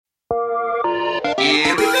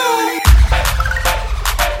Here we go.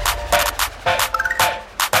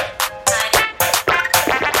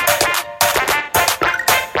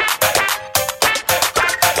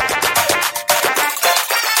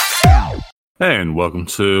 And welcome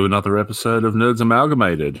to another episode of Nerds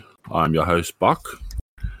Amalgamated. I'm your host, Buck,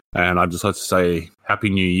 and I'd just like to say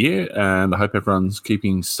Happy New Year, and I hope everyone's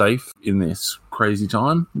keeping safe in this crazy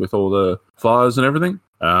time with all the fires and everything.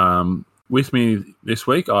 With me this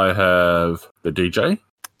week, I have the DJ.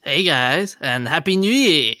 Hey guys, and Happy New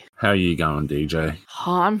Year! How are you going, DJ?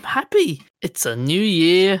 Oh, I'm happy. It's a new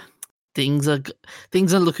year. Things are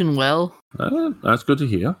looking well. That's good to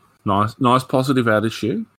hear. Nice positive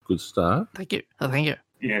attitude. Good start. Thank you. Oh, thank you.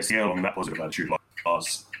 Yes, yeah, along that positive attitude like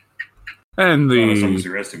us. And As long as the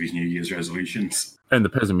rest of his New Year's resolutions. the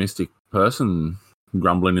pessimistic person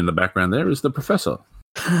grumbling in the background there is the professor.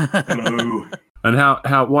 Hello. And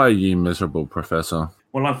why are you miserable, Professor?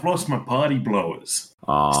 Well, I've lost my party blowers.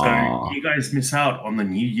 Aww. So you guys miss out on the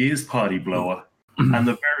New Year's party blower and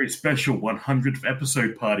the very special 100th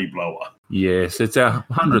episode party blower. Yes, it's our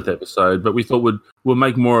 100th episode, but we thought we'll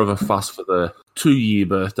make more of a fuss for the 2-year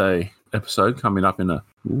birthday episode coming up in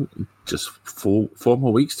just four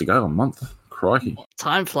more weeks to go, a month. Crikey.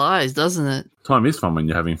 Time flies, doesn't it? Time is fun when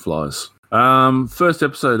you're having flies. First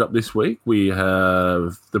episode up this week, we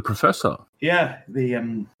have the Professor. Yeah, the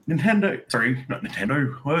not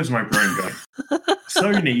Nintendo. Where's my brain going?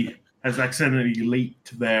 Sony has accidentally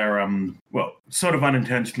leaked their, sort of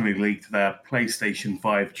unintentionally leaked their PlayStation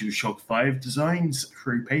 5 DualShock 5 designs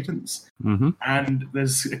through patents. Mm-hmm. And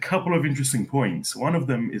there's a couple of interesting points. One of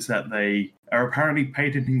them is that they are apparently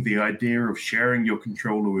patenting the idea of sharing your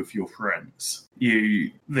controller with your friends.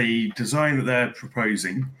 The design that they're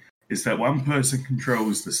proposing is that one person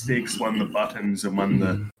controls the sticks, one the buttons, and one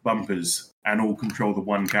the bumpers, and all control the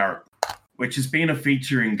one character, which has been a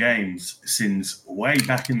feature in games since way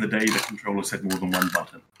back in the day that controllers had more than one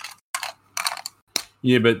button.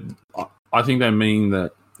 Yeah, but I think they mean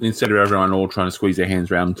that instead of everyone all trying to squeeze their hands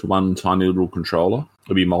around to one tiny little controller,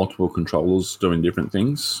 there'll be multiple controllers doing different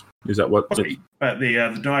things. Is that what? But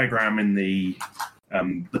the diagram in the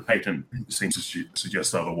patent seems to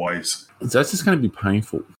suggest otherwise. That's just going to be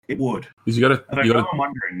painful. It would. I'm I'm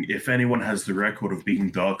wondering if anyone has the record of beating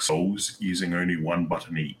Dark Souls using only one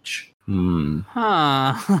button each.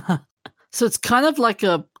 Huh. So it's kind of like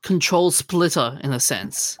a control splitter in a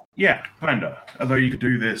sense. Yeah, kinda. Although you could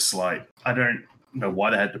do this, I don't know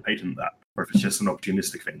why they had to patent that, or if it's just an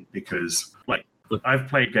opportunistic thing, because, I've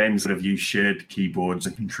played games that have used shared keyboards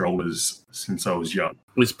and controllers since I was young.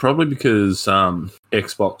 It's probably because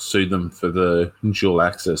Xbox sued them for the dual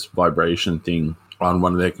access vibration thing on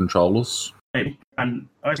one of their controllers. Maybe. And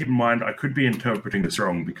I keep in mind, I could be interpreting this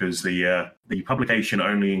wrong because the publication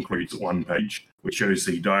only includes one page, which shows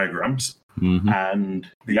the diagrams, and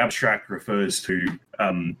the abstract refers to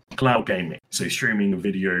cloud gaming, so streaming a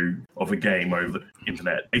video of a game over the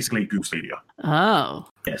internet, basically Google Stadia. Oh.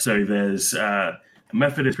 Yeah, so there's a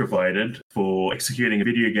method is provided for executing a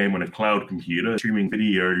video game on a cloud computer, streaming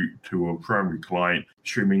video to a primary client,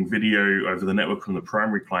 streaming video over the network from the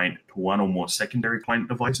primary client to one or more secondary client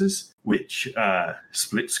devices, which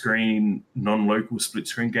split-screen, non-local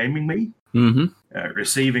split-screen gaming mean.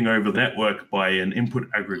 Receiving over the network by an input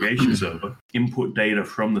aggregation server, input data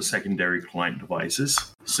from the secondary client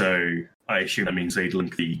devices. So I assume that means they'd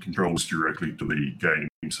link the controls directly to the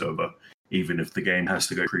game server, even if the game has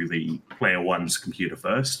to go through the player one's computer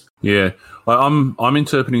first. Yeah, I'm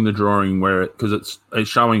interpreting the drawing because it's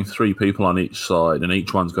showing 3 people on each side, and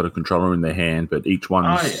each one's got a controller in their hand, but each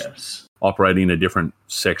one's operating a different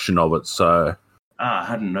section of it. So I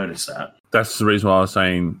hadn't noticed that. That's the reason why I was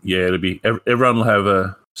saying, it'll be everyone will have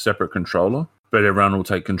a separate controller, but everyone will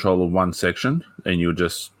take control of one section, and you'll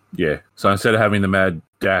just So instead of having the mad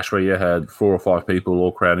dash where you had 4 or 5 people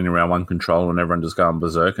all crowding around one controller and everyone just going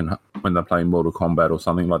berserk, and when they're playing Mortal Kombat or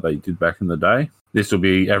something like they did back in the day, this will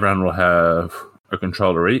be everyone will have a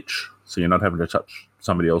controller each, so you're not having to touch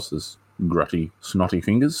somebody else's grutty, snotty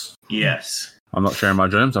fingers. Yes. I'm not sharing my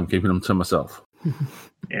germs. I'm keeping them to myself.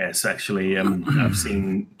 Yes, actually, I've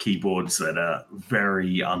seen keyboards that are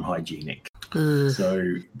very unhygienic.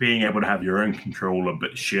 So being able to have your own controller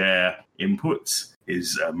but share inputs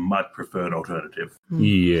is a much preferred alternative.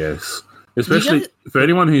 Yes. Especially for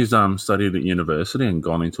anyone who's studied at university and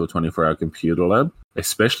gone into a 24-hour computer lab,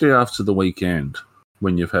 especially after the weekend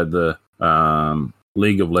when you've had the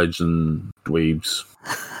League of Legends dweebs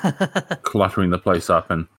cluttering the place up.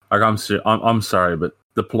 And I'm sorry, but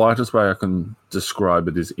the politest way I can describe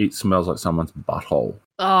it is it smells like someone's butthole.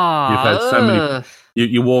 Oh, You've had so many.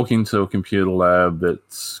 You walk into a computer lab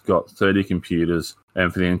that's got 30 computers,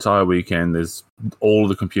 and for the entire weekend, all of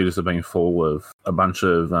the computers have been full of a bunch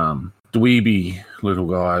of dweeby little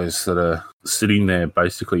guys that are sitting there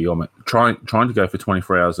basically trying to go for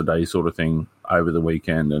 24 hours a day sort of thing over the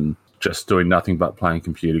weekend and just doing nothing but playing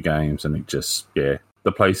computer games. And it just, the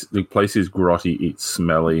place is grotty, it's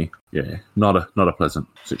smelly. Yeah, not a pleasant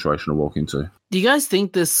situation to walk into. Do you guys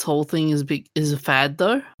think this whole thing is a fad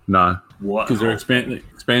though? No, What? because they're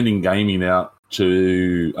expanding gaming out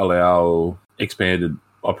to allow expanded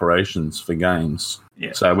operations for games.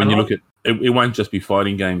 Yeah. So when you look at it, won't just be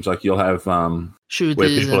fighting games. Like you'll have Shooters where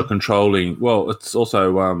people are controlling. Well, it's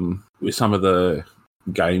also with some of the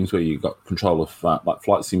games where you've got control of like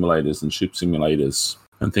flight simulators and ship simulators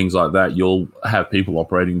and things like that. You'll have people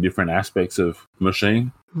operating different aspects of the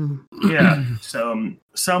machine. Yeah, so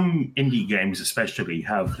some indie games especially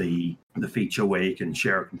have the feature where you can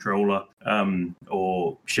share a controller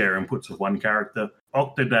or share inputs of one character.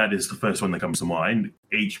 Octodad is the first one that comes to mind.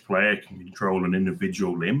 Each player can control an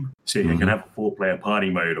individual limb, so you can have a 4-player party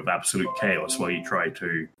mode of absolute chaos while you try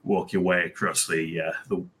to walk your way across the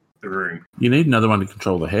room. You need another one to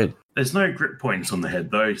control the head. There's no grip points on the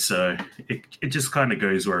head though, so it just kind of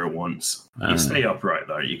goes where it wants. You stay upright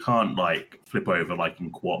though. You can't like flip over like in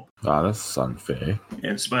QWOP. Oh, that's unfair.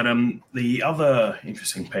 Yes, but the other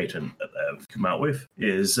interesting patent that they've come out with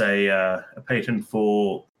is a patent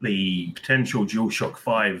for the potential DualShock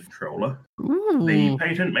 5 controller. Ooh. The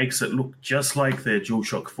patent makes it look just like the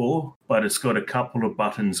DualShock 4, but it's got a couple of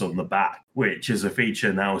buttons on the back, which is a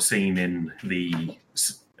feature now seen in the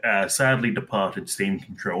sadly departed Steam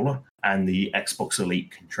controller and the Xbox Elite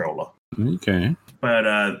controller. Okay.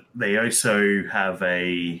 But they also have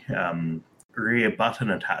a rear button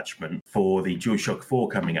attachment for the DualShock 4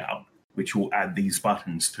 coming out, which will add these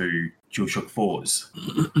buttons to DualShock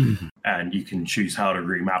 4s. And you can choose how to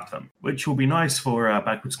remap them, which will be nice for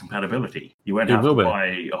backwards compatibility. You won't have to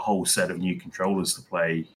buy a whole set of new controllers to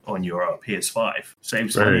play on your PS5.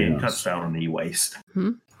 Saves money and cuts down on e-waste.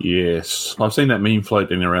 Yes, I've seen that meme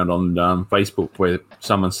floating around on Facebook where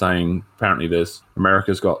someone's saying apparently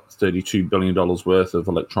America's got $32 billion worth of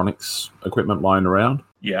electronics equipment lying around.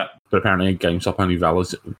 Yeah. But apparently GameStop only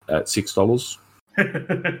values it at $6.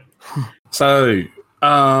 So,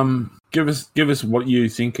 give us what you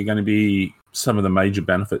think are going to be some of the major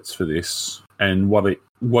benefits for this and what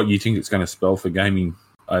you think it's going to spell for gaming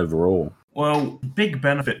overall. Well, big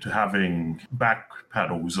benefit to having back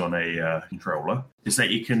paddles on a controller is that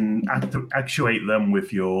you can actuate them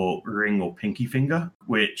with your ring or pinky finger,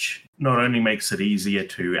 which not only makes it easier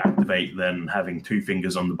to activate than having two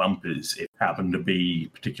fingers on the bumpers if you happen to be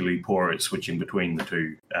particularly poor at switching between the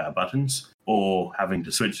two buttons, or having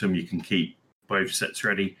to switch them, you can keep both sets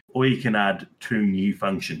ready, or you can add 2 new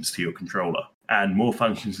functions to your controller. And more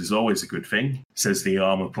functions is always a good thing, says the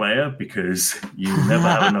Armour player, because you never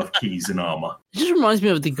have enough keys in Armour. It just reminds me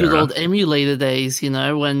of the good old emulator days,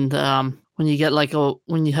 when you get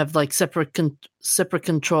when you have like separate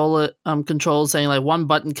controls saying like one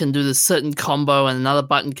button can do this certain combo and another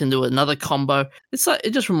button can do another combo. It's like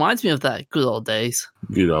it just reminds me of that good old days.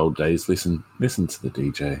 Good old days. Listen to the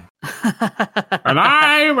DJ. And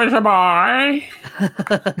I was a boy.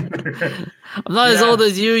 I'm not as old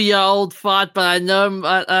as you old fart, but I know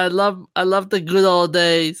I love the good old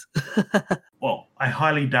days. Well, I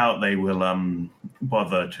highly doubt they will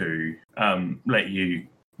bother to let you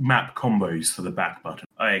map combos for the back button.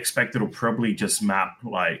 I expect it'll probably just map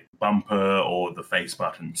like bumper or the face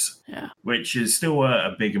buttons. Yeah. Which is still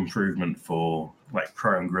a big improvement for like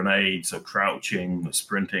throwing grenades or crouching or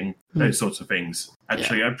sprinting, those sorts of things.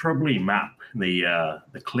 Actually, I'd probably map the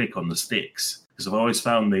click on the sticks, because I've always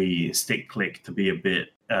found the stick click to be a bit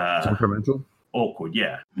temperamental. Awkward,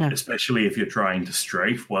 yeah. Especially if you're trying to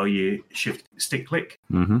strafe while you shift stick click.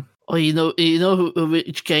 Mm-hmm. Oh,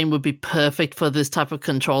 which game would be perfect for this type of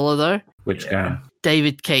controller, though? Which game?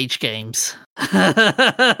 David Cage games. No.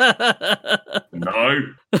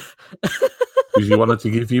 Because you wanted to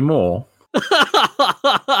give you more.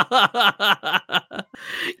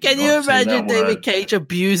 Can you imagine David Cage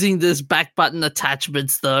abusing this back button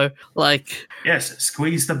attachments, though? Like, yes,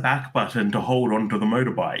 squeeze the back button to hold onto the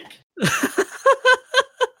motorbike.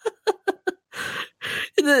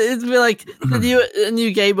 It'd be like the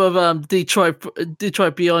new game of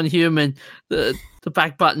Detroit Beyond Human. The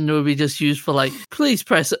back button would be just used for like, please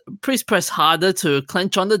press harder to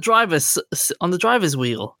clench on the driver's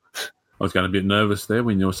wheel. I was getting a bit nervous there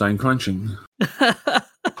when you were saying clenching.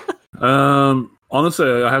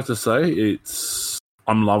 Honestly, I have to say it's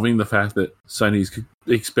I'm loving the fact that Sony's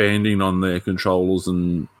expanding on their controllers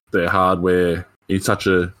and their hardware in such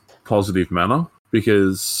a positive manner,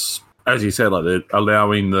 because, as you said, like, they're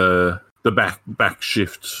allowing the back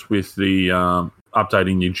shift with the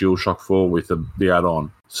updating your DualShock 4 with the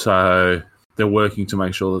add-on. So they're working to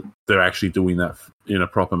make sure that they're actually doing that in a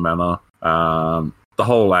proper manner. The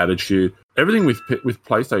whole attitude, everything with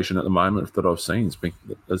PlayStation at the moment that I've seen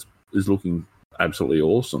is looking absolutely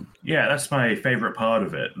awesome. Yeah, that's my favorite part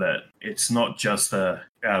of it, that it's not just a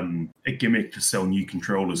gimmick to sell new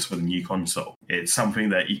controllers for the new console. It's something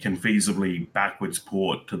that you can feasibly backwards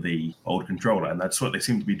port to the old controller, and that's what they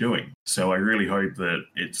seem to be doing. So I really hope that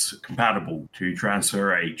it's compatible to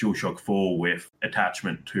transfer a DualShock 4 with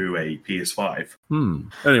attachment to a PS5.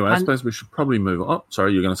 Anyway, I suppose we should probably move on. Oh,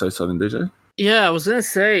 sorry, you were going to say something, DJ? Yeah, I was going to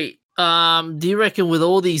say, do you reckon with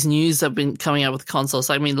all these news that have been coming out with consoles,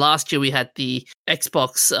 I mean, last year we had the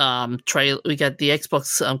Xbox trailer, we got the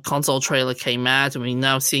Xbox console trailer came out, and we're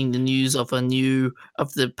now seeing the news of new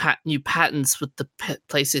patents with the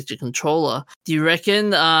PlayStation controller. Do you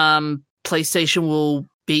reckon PlayStation will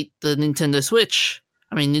beat the Nintendo Switch?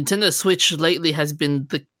 I mean, Nintendo Switch lately has been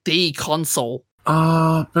the console.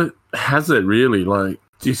 But has it really? Like,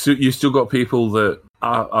 you still got people that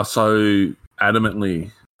are so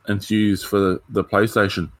adamantly enthused for the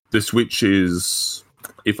PlayStation. The Switch is,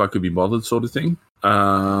 if I could be bothered, sort of thing.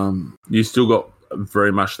 You still got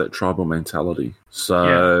very much that tribal mentality. So,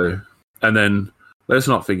 yeah. And then let's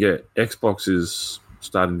not forget, Xbox is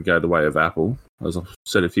starting to go the way of Apple, as I've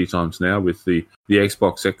said a few times now, with the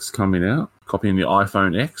Xbox X coming out, copying the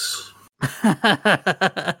iPhone X.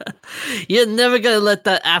 You're never going to let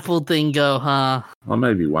that Apple thing go, huh? Well,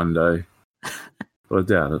 maybe one day. But I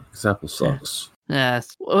doubt it, because Apple sucks. Yeah.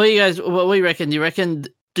 What do you reckon? Do you reckon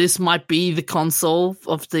this might be the console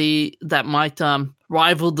that might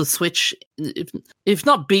rival the Switch, if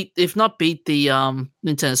not beat the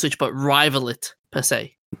Nintendo Switch, but rival it per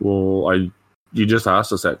se? Well, you just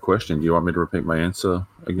asked us that question. Do you want me to repeat my answer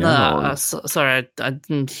again? No, sorry, I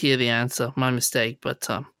didn't hear the answer. My mistake. But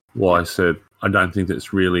well, I said I don't think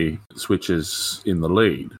that's really Switch's in the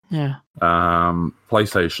lead. Yeah.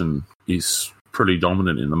 PlayStation is pretty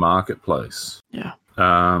dominant in the marketplace. Yeah.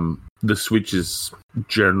 The Switch is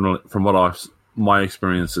generally, from my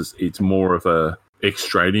experiences, it's more of a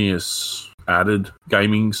extraneous added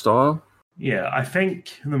gaming style. Yeah, I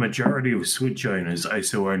think the majority of Switch owners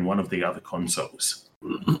also own one of the other consoles.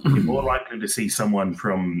 You're more likely to see someone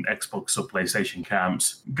from Xbox or PlayStation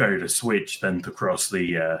camps go to Switch than to cross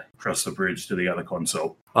the bridge to the other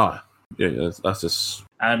console. Yeah, that's just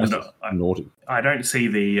naughty. I don't see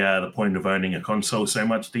the point of owning a console so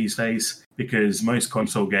much these days, because most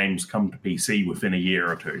console games come to PC within a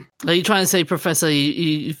year or two. Are you trying to say, Professor,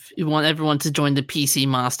 you want everyone to join the PC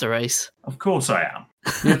master race? Of course I am.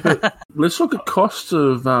 Yeah, but let's look at cost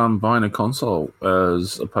of buying a console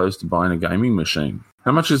as opposed to buying a gaming machine.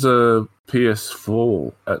 How much is a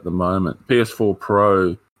PS4 at the moment? PS4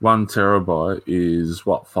 Pro 1 terabyte is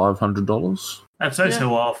what, $500? That's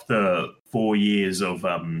also after 4 years of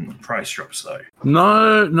price drops, though.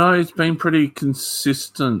 No, it's been pretty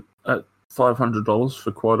consistent at $500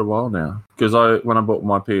 for quite a while now. Because when I bought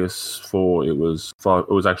my PS4, it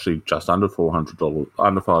was actually just under $400,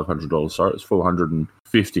 under $500. Sorry, it was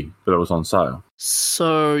 $450, but it was on sale.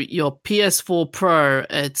 So your PS4 Pro,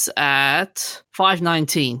 it's at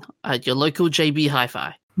 $519 at your local JB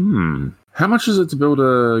Hi-Fi. How much is it to build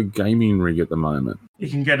a gaming rig at the moment? You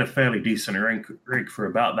can get a fairly decent rig for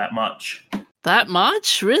about that much. That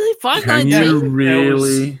much? Really? $519? Can you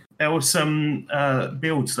really? There were some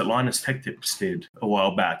builds that Linus Tech Tips did a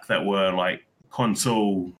while back that were like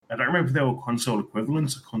console. I don't remember if they were console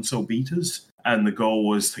equivalents or console betas. And the goal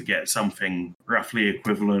was to get something roughly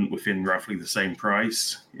equivalent within roughly the same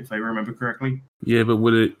price, if I remember correctly. Yeah, but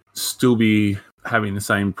would it still be having the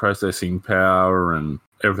same processing power and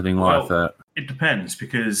everything like that? It depends,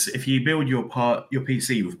 because if you build your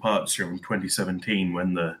PC with parts from 2017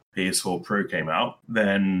 when the PS4 Pro came out,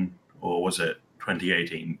 then, or was it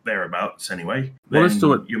 2018, thereabouts anyway. Well, let's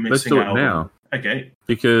do it. Let's do it now. Okay.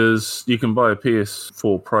 Because you can buy a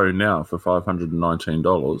PS4 Pro now for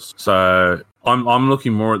 $519. So I'm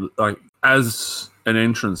looking more at, like, as an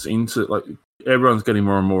entrance into, like, everyone's getting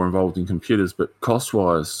more and more involved in computers, but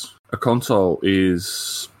cost-wise, a console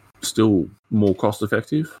is still more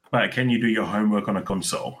cost-effective. But can you do your homework on a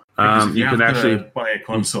console? Because if you can actually buy a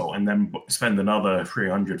console and then spend another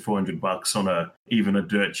 $300-$400 on even a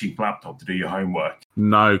dirt cheap laptop to do your homework.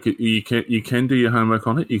 No, you can do your homework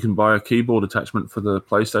on it. You can buy a keyboard attachment for the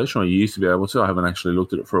PlayStation, or you used to be able to. I haven't actually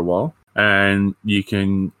looked at it for a while. And you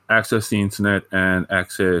can access the internet and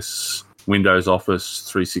access Windows Office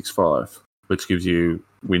 365, which gives you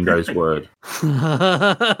Windows Word.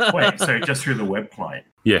 Wait, so just through the web client?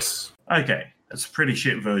 Yes. Okay, that's a pretty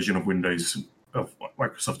shit version of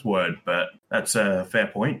Microsoft Word, but that's a fair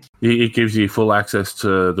point. It gives you full access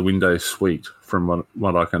to the Windows suite, from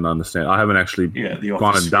what I can understand. I haven't actually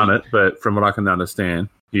gone and done it, but from what I can understand,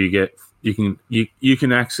 you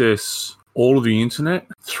can access all of the internet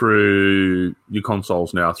through your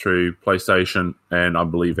consoles now, through PlayStation and I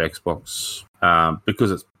believe Xbox,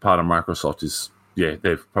 because it's part of Microsoft.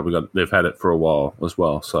 They've had it for a while as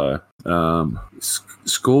well. So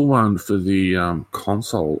score one for the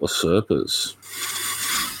console usurpers.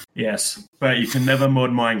 Yes, but you can never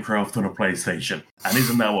mod Minecraft on a PlayStation, and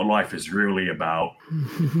isn't that what life is really about?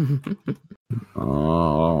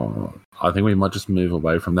 Oh, I think we might just move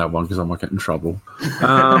away from that one because I might get in trouble.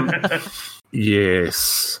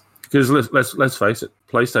 Yes, because let's face it,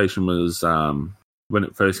 PlayStation was when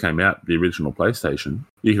it first came out, the original PlayStation.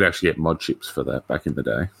 You could actually get mod chips for that back in the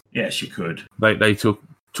day. Yes, you could. They took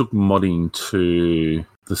modding to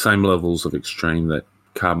the same levels of extreme that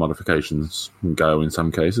car modifications can go in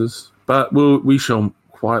some cases. But we shall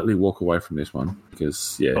quietly walk away from this one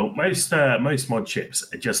because Well, most mod chips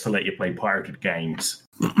are just to let you play pirated games.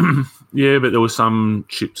 Yeah, but there were some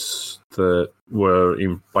chips that were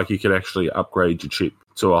like you could actually upgrade your chip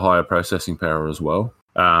to a higher processing power as well.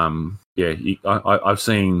 I've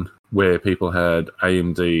seen where people had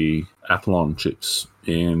AMD Athlon chips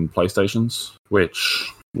in PlayStations,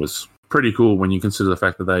 which was pretty cool when you consider the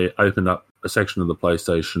fact that they opened up a section of the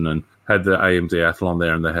PlayStation and had the AMD Athlon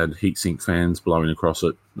there, and they had heatsink fans blowing across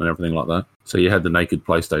it and everything like that. So you had the naked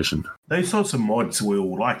PlayStation. Those sorts of mods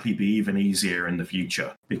will likely be even easier in the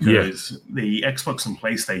future because the Xbox and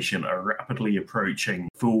PlayStation are rapidly approaching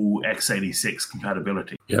full x86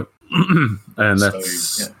 compatibility. Yep. And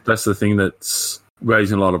that's the thing that's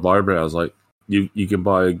raising a lot of eyebrows. Like you can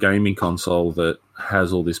buy a gaming console that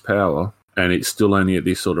has all this power and it's still only at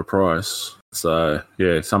this sort of price. So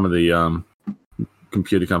yeah, some of the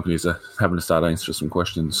computer companies are having to start answering some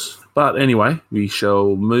questions. But anyway, we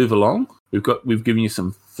shall move along. We've given you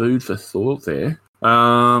some food for thought there.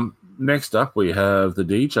 Next up, we have the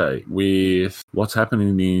DJ with what's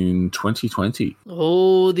happening in 2020.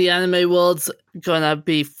 Oh, the anime world's gonna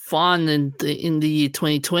be fun in the year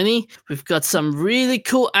 2020. We've got some really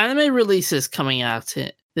cool anime releases coming out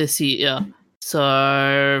this year.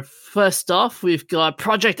 So first off, we've got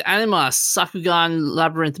Project Anima Sakugan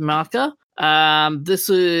Labyrinth Marker. This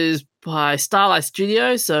is by Starlight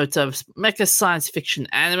Studios, so it's a mecha science fiction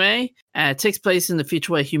anime, and it takes place in the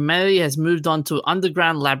future where humanity has moved on to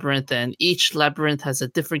underground labyrinth, and each labyrinth has a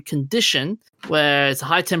different condition where it's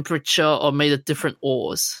high temperature or made of different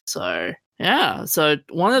ores. So yeah, so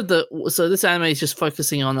this anime is just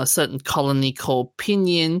focusing on a certain colony called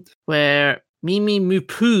Pinyin where Mimi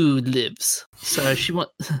Mupu lives. So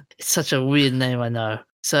it's such a weird name, I know.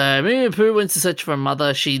 So Mimi Mupu went to search for her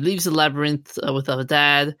mother. She leaves the labyrinth with her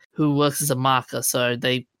dad, who works as a marker. So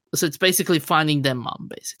it's basically finding their mom,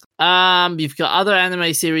 basically. You've got other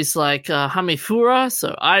anime series like Hamefura.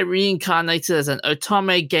 So I reincarnated as an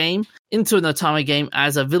Otome game into an Otome game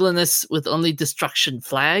as a villainess with only destruction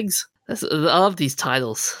flags. I love these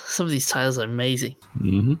titles. Some of these titles are amazing.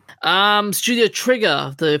 Mm-hmm. Studio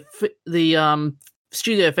Trigger, the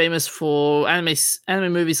studio famous for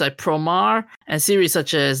anime movies like Promare and series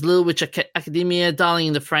such as Little Witch Academia, Darling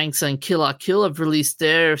in the Franxx, and Kill la Kill have released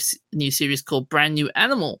their new series called Brand New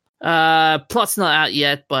Animal. Plot's not out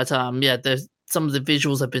yet, but some of the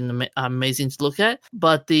visuals have been amazing to look at.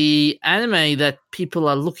 But the anime that people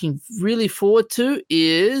are looking really forward to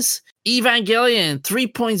is Evangelion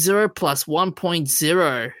 3.0 plus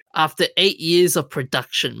 1.0. After 8 years of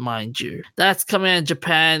production, mind you. That's coming out in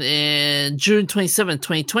Japan in June 27,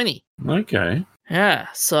 2020. Okay. Yeah,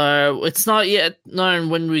 so it's not yet known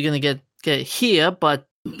when we're going to get here, but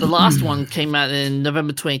the last one came out in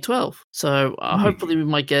November 2012. So hopefully we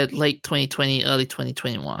might get late 2020, early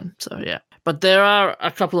 2021. So yeah. But there are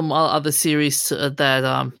a couple of other series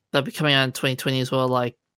that'll be coming out in 2020 as well,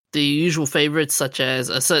 like the usual favorites such as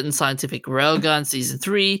A Certain Scientific Railgun Season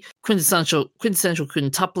 3, Quintessential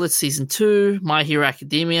Quintuplets Season 2, My Hero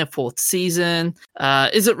Academia 4th Season,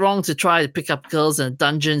 Is It Wrong to Try to Pick Up Girls in a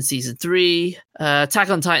Dungeon Season 3, Attack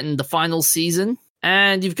on Titan The Final Season,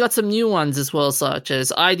 and you've got some new ones as well such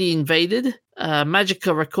as ID Invaded,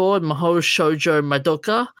 Magica Record, Mahou Shoujo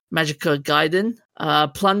Madoka, Magica Gaiden,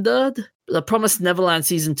 Plundered, The Promised Neverland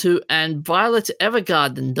Season 2, and Violet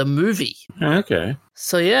Evergarden, the movie. Okay.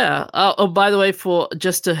 So yeah. Oh, by the way, for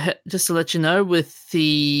just to let you know, with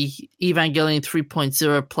the Evangelion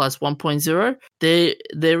 3.0 plus 1.0,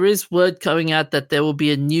 there is word coming out that there will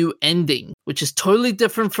be a new ending, which is totally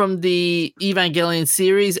different from the Evangelion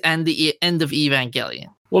series and the end of Evangelion.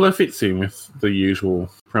 Well, it fits in with the usual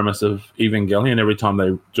premise of Evangelion. Every time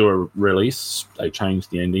they do a release, they change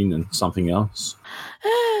the ending and something else.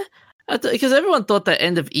 Because everyone thought the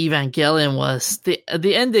end of Evangelion was the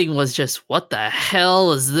ending was just, what the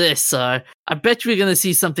hell is this? So I bet we're going to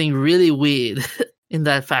see something really weird in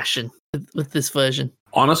that fashion with this version.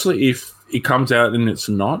 Honestly, if it comes out and it's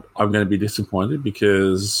not, I'm going to be disappointed,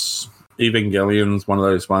 because Evangelion's one of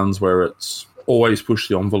those ones where it's always pushed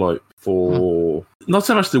the envelope for not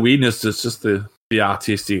so much the weirdness, it's just the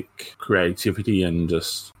artistic creativity and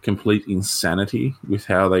just complete insanity with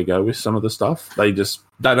how they go with some of the stuff. They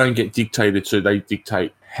don't get dictated to. They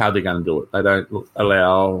dictate how they're going to do it. They don't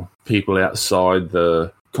allow people outside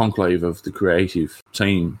the conclave of the creative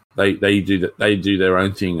team. They do their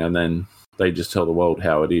own thing, and then they just tell the world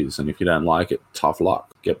how it is. And if you don't like it, tough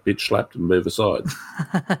luck. Get bitch slapped and move aside.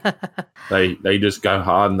 They just go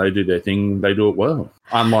hard and they do their thing. They do it well.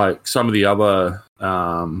 Unlike some of the other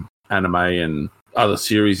anime and other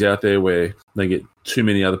series out there where they get too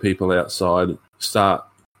many other people outside, start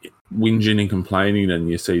whinging and complaining, and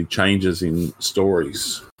you see changes in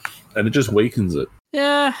stories, and it just weakens it.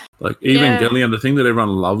 Yeah. Like Evangelion, the thing that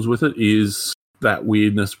everyone loves with it is that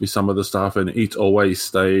weirdness with some of the stuff, and it's always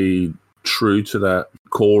stayed true to that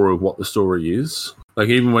core of what the story is. Like,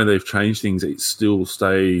 even when they've changed things, it's still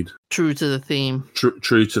stayed true to the theme.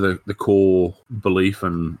 True to the core belief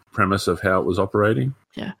and premise of how it was operating.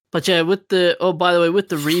 Yeah. But yeah, with the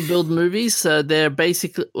Rebuild movies, they're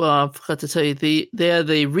basically, I forgot to tell you, they're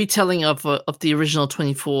the retelling of the original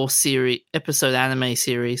 24 episode anime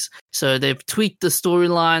series. So they've tweaked the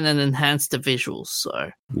storyline and enhanced the visuals.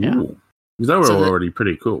 So yeah. Ooh. They were already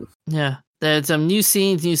pretty cool. Yeah. There's some new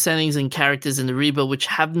scenes, new settings, and characters in the Rebuild which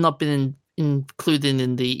have not been included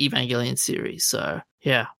in the Evangelion series. So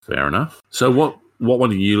yeah. Fair enough. So what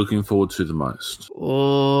one are you looking forward to the most?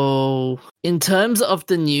 Oh, in terms of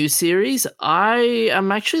the new series, I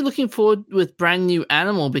am actually looking forward with Brand New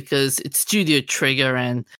Animal, because it's Studio Trigger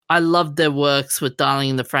and I love their works with Darling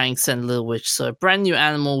in the Franxx and Little Witch. So Brand New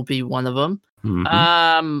Animal will be one of them.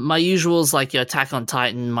 Mm-hmm. My usuals like your Attack on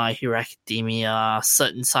Titan, My Hero Academia,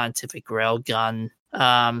 Certain Scientific Railgun,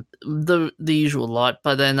 the usual lot.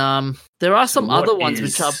 But then there are some other ones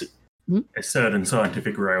which are a Certain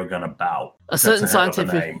Scientific Railgun about. A Certain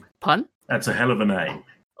Scientific pun? That's a hell of a name.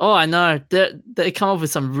 Oh, I know. They come up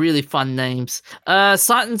with some really fun names. A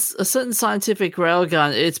Certain Scientific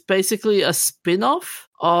Railgun, it's basically a spin-off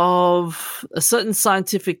of a Certain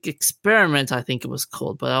Scientific Experiment, I think it was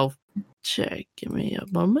called, but I'll check. Give me a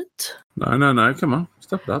moment. No. Come on.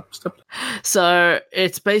 Step it up. So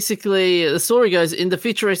it's basically, the story goes, in the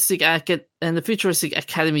futuristic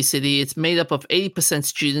academy city, it's made up of 80%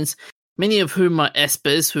 students, many of whom are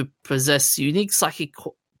espers who possess unique psychic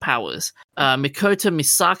powers. Mikoto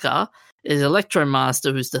Misaka is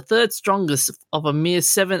Electromaster, who's the third strongest of a mere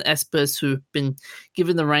 7 espers who've been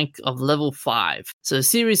given the rank of level 5. So the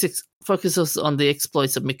series focuses on the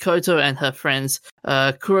exploits of Mikoto and her friends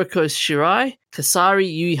Kuroko Shirai,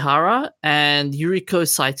 Kasari Uehara, and Yuriko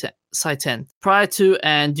Saiten, prior to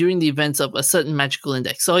and during the events of A Certain Magical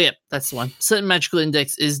Index. So yeah, that's the one. Certain Magical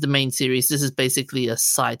Index is the main series. This is basically a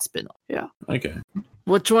side spin-off. Yeah. Okay.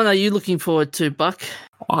 Which one are you looking forward to, Buck?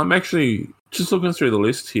 I'm actually just looking through the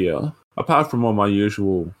list here. Apart from all my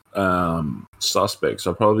usual suspects,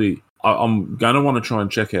 I'm going to want to try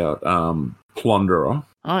and check out Plunderer.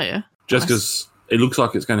 Oh, yeah. Just because it looks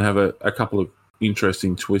like it's going to have a couple of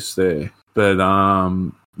interesting twists there. But,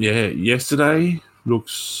 Yesterday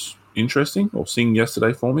looks interesting, or Sing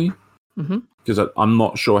Yesterday for me. Because I'm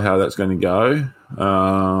not sure how that's going to go.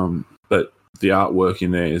 But the artwork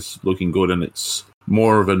in there is looking good, and it's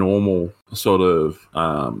more of a normal sort of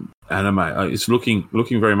anime. It's looking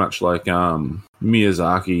very much like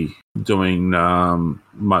Miyazaki doing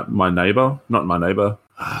My Neighbor. Not My Neighbor.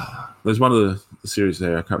 There's one of the series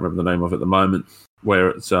there, I can't remember the name of it at the moment, where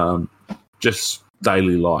it's just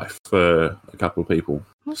daily life for a couple of people.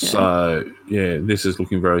 Okay. So, yeah, this is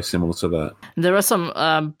looking very similar to that. There are some,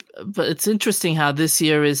 but it's interesting how this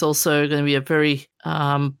year is also going to be a very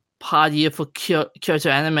hard year for Kyoto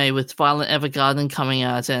Anime, with Violet Evergarden coming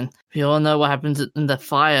out, and we all know what happened in the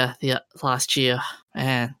fire last year.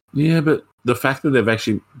 Man. Yeah, but the fact that they've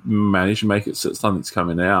actually managed to make it so something's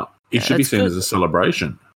coming out, it should be seen as a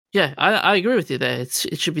celebration. Yeah, I agree with you there.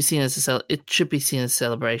 It should be seen as a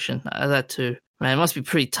celebration. That too. Man, it must be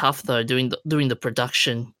pretty tough though doing the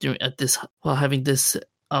production while having this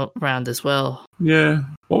around as well. Yeah.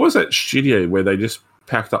 What was that studio where they just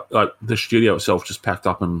packed up, like the studio itself just packed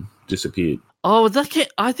up and disappeared? Oh,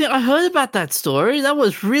 I think I heard about that story. That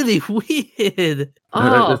was really weird.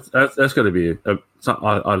 Oh, That's got to be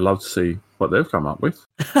I'd love to see what they've come up with.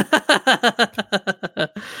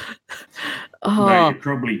 No, you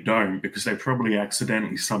probably don't, because they probably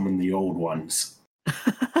accidentally summoned the old ones.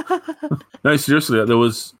 No, seriously, there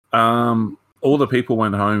was all the people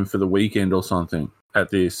went home for the weekend or something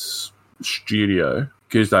at this studio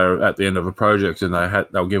because they were at the end of a project and they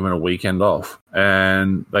were given a weekend off,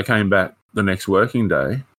 and they came back the next working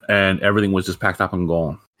day and everything was just packed up and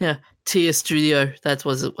gone. Yeah, Tia Studio. That's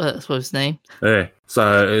what his name. Yeah,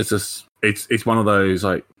 so it's one of those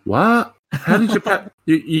like, what? How did you pack?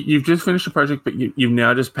 You've just finished the project, but you've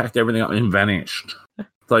now just packed everything up and vanished.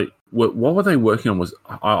 Like, what were they working on?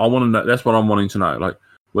 I want to know. That's what I'm wanting to know. Like,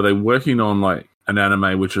 were they working on like an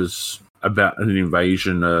anime which was about an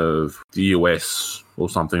invasion of the US or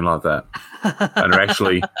something like that, and are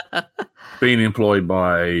actually being employed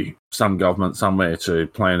by some government somewhere to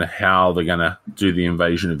plan how they're going to do the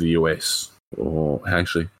invasion of the US? Or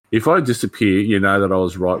actually, if I disappear, you know that I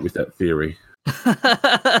was right with that theory.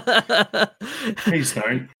 Please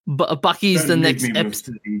don't. But Bucky's the next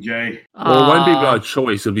episode. DJ. Well, it won't be by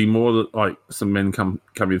choice. It'll be more like some men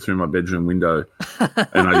coming through my bedroom window,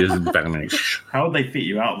 and I just vanish. How would they fit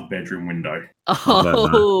you out the bedroom window?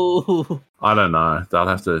 Oh, I don't know. They'll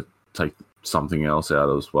have to take something else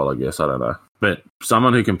out as well, I guess. I don't know. But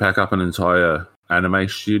someone who can pack up an entire anime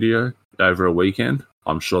studio over a weekend,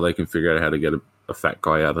 I'm sure they can figure out how to get a fat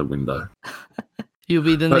guy out the window. You'll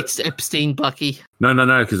be the next Epstein, Bucky. No,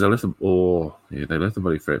 because they left the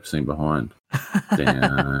body for Epstein behind.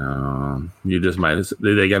 Damn. You just made it.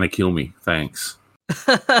 They're going to kill me. Thanks.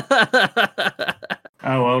 Oh,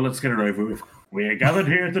 well, let's get it over with. We are gathered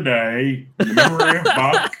here today in the memory of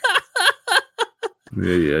Buck.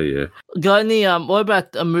 Yeah. Got any, what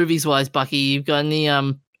about movies-wise, Bucky? You've got any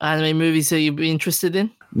anime movies that you'd be interested in?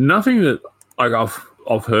 Nothing that like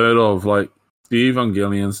I've heard of, like the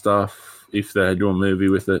Evangelion stuff, if they do a movie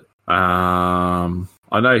with it. I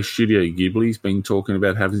know Studio Ghibli's been talking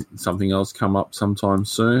about having something else come up sometime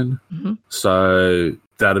soon. Mm-hmm. So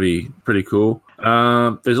that'll be pretty cool.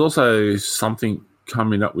 There's also something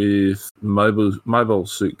coming up with Mobile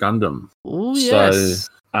Suit Gundam. Oh, yes.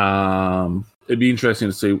 So it'd be interesting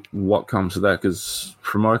to see what comes of that, because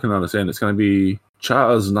from what I can understand, it's going to be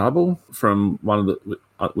Charles Nabel from one of the,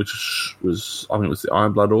 which was, I think it was the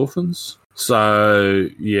Iron Blood Orphans. So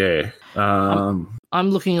yeah, I'm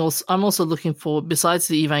also looking forward, besides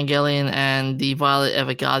the Evangelion and the Violet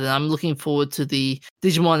Evergarden, I'm looking forward to the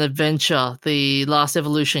Digimon Adventure, the Last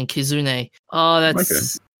Evolution Kizune. Oh,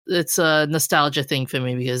 it's a nostalgia thing for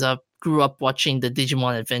me because I grew up watching the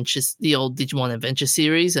Digimon Adventures, the old Digimon Adventure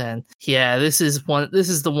series, and yeah, this is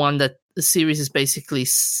the one that the series is basically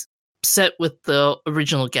set with the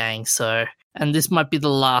original gang. So. And this might be the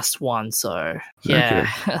last one, so yeah,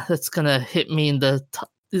 okay. That's gonna hit me in the.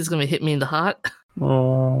 This is gonna hit me in the heart.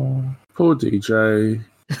 Oh, poor DJ.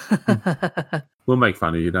 We'll make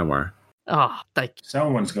fun of you. Don't worry. Oh, thank you.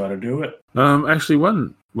 Someone's got to do it. Actually,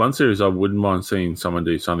 one series I wouldn't mind seeing someone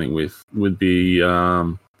do something with would be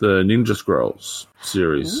the Ninja Scrolls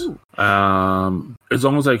series. As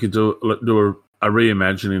long as they could do a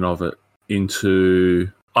reimagining of it into,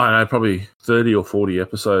 I don't know, probably 30 or 40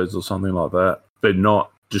 episodes or something like that, but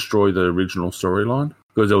not destroy the original storyline,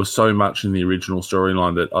 because there was so much in the original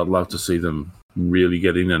storyline that I'd love to see them really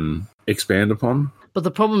get in and expand upon. But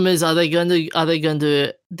the problem is, are they going to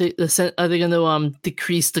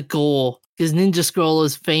decrease the gore? Because Ninja Scroll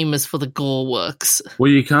is famous for the gore works. Well,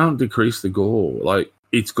 you can't decrease the gore. Like,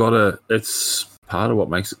 it's part of what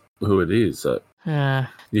makes it who it is. So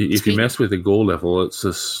if you mess with the gore level, it's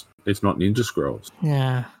not Ninja Scrolls.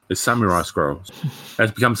 Yeah. It's Samurai Scrolls.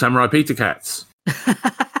 It's become Samurai Pizza Cats.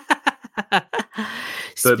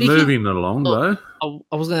 But moving along, though.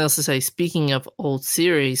 I was going to also say, speaking of old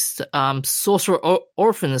series, Sorcerer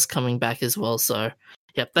Orphan is coming back as well. So,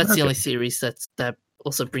 yeah, that's the only series that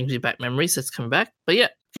also brings me back memories that's coming back. But, yeah.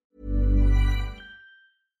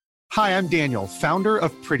 Hi, I'm Daniel, founder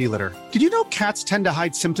of Pretty Litter. Did you know cats tend to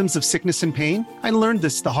hide symptoms of sickness and pain? I learned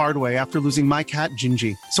this the hard way after losing my cat,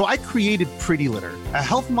 Gingy. So I created Pretty Litter, a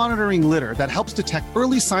health monitoring litter that helps detect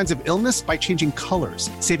early signs of illness by changing colors,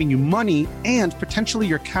 saving you money and potentially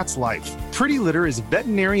your cat's life. Pretty Litter is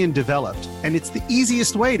veterinarian developed, and it's the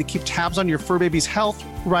easiest way to keep tabs on your fur baby's health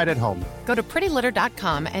right at home. Go to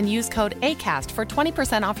prettylitter.com and use code ACAST for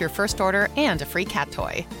 20% off your first order and a free cat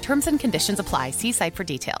toy. Terms and conditions apply. See site for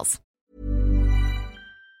details.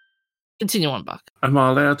 Continue on, Buck. Am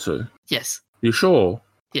I allowed to? Yes. You sure?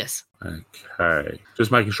 Yes. Okay.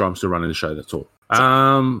 Just making sure I'm still running the show, that's all.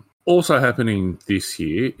 Also happening this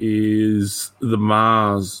year is the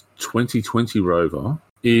Mars 2020 rover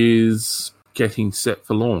is getting set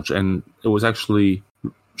for launch, and it was actually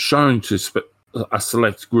shown to a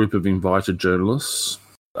select group of invited journalists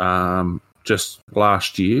just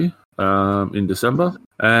last year in December,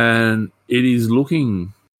 and it is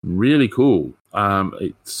looking really cool.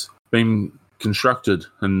 It's been constructed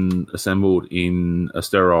and assembled in a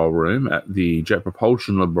sterile room at the Jet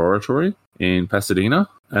Propulsion Laboratory in Pasadena,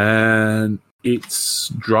 and its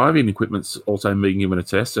driving equipment's also being given a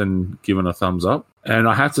test and given a thumbs up. And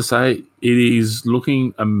I have to say, it is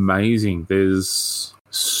looking amazing. There's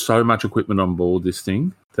so much equipment on board this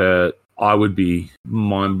thing that I would be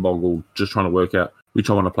mind-boggled just trying to work out which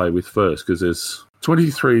I want to play with first, because there's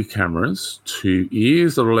 23 cameras, 2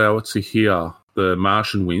 ears that allow it to hear the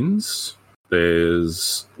Martian winds.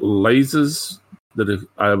 There's lasers that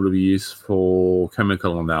are able to be used for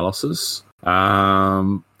chemical analysis.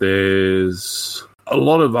 There's a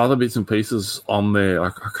lot of other bits and pieces on there. I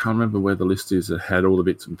can't remember where the list is that had all the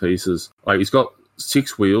bits and pieces. Like, it's got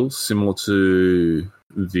 6 wheels, similar to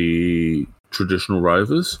the traditional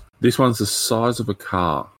rovers. This one's the size of a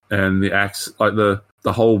car, and the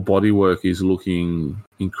whole bodywork is looking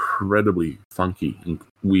incredibly funky and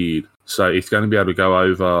weird. So it's going to be able to go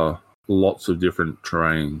over lots of different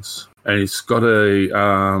terrains, and it's got a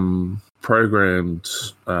programmed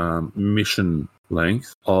mission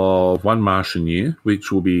length of 1 Martian year,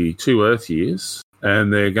 which will be 2 Earth years,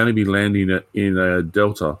 and they're going to be landing it in a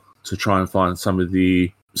delta to try and find some of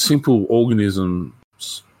the simple organisms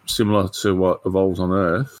similar to what evolves on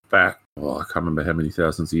Earth back, I can't remember how many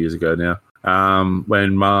thousands of years ago now,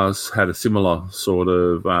 when Mars had a similar sort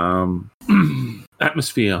of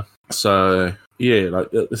atmosphere. So yeah,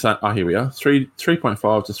 here we are,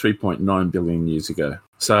 3.5 to 3.9 billion years ago.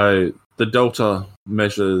 So the delta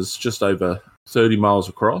measures just over 30 miles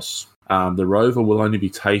across. The rover will only be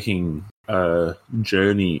taking a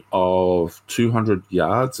journey of 200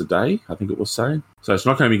 yards a day, I think it was saying. So it's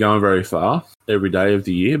not going to be going very far every day of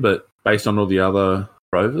the year, but based on all the other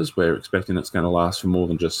rovers, we're expecting it's going to last for more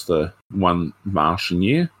than just the 1 Martian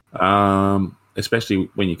year. Especially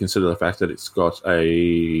when you consider the fact that it's got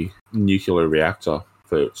a nuclear reactor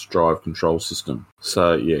for its drive control system.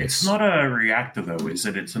 So, yes. It's not a reactor, though, is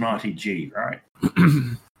it? It's an RTG, right?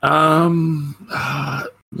 I'm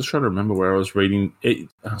just trying to remember where I was reading.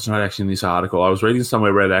 It's not actually in this article. I was reading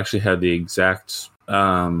somewhere where it actually had the exact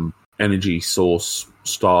energy source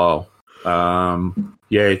style.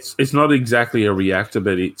 It's not exactly a reactor,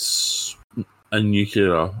 but it's a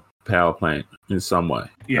nuclear power plant in some way.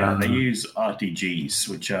 Yeah, they use RTGs,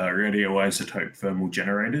 which are radioisotope thermal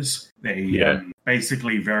generators. They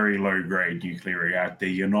basically very low-grade nuclear reactor.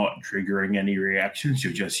 You're not triggering any reactions.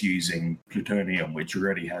 You're just using plutonium, which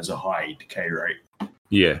already has a high decay rate.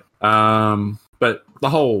 Yeah. But the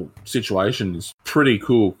whole situation is pretty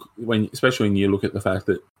cool, especially when you look at the fact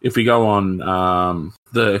that if we go on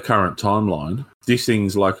the current timeline, this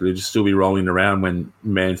thing's likely to still be rolling around when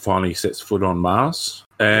man finally sets foot on Mars.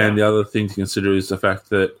 And the other thing to consider is the fact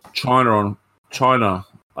that China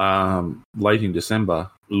late in December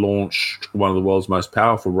launched one of the world's most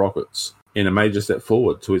powerful rockets in a major step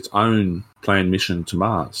forward to its own planned mission to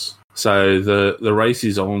Mars. So the race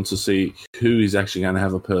is on to see who is actually going to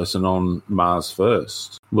have a person on Mars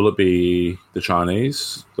first. Will it be the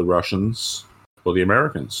Chinese, the Russians, or the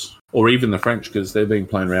Americans? Or even the French, because they've been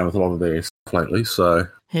playing around with a lot of their stuff lately. So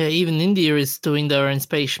yeah, even India is doing their own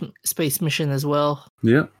space mission as well.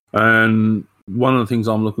 Yeah, and one of the things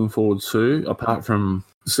I'm looking forward to, apart from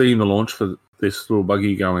seeing the launch for this little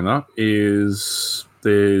buggy going up, is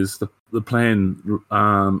there's the planned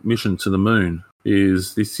mission to the moon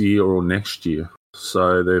is this year or next year.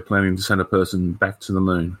 So they're planning to send a person back to the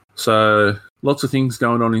moon. So lots of things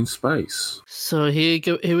going on in space. So here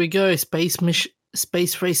we go. Space Race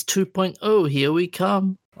 2.0. Here we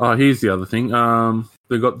come. Oh, here's the other thing.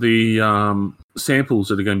 They've got the samples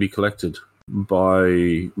that are going to be collected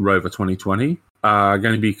by Rover 2020 are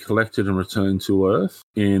going to be collected and returned to Earth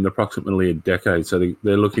in approximately a decade. So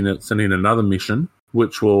they're looking at sending another mission,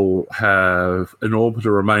 which will have an orbiter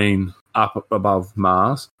remain up above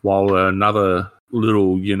Mars while another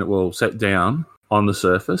little unit will set down on the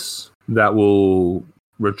surface that will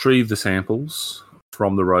retrieve the samples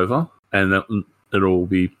from the rover, and it'll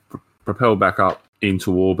be propel back up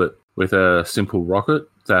into orbit with a simple rocket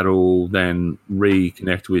that'll then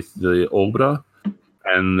reconnect with the orbiter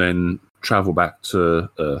and then travel back to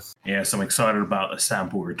Earth. Yes, I'm excited about the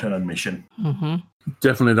sample return mission. Mm-hmm.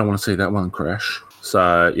 Definitely don't want to see that one crash.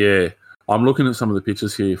 So, yeah, I'm looking at some of the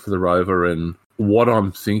pictures here for the rover, and what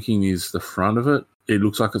I'm thinking is the front of it. It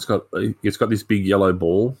looks like it's got this big yellow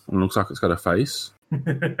ball, and it looks like it's got a face.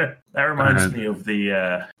 That reminds me of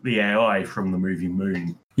the AI from the movie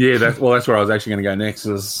Moon. Yeah, that's where I was actually going to go next.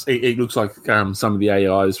 It looks like some of the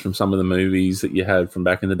AIs from some of the movies that you had from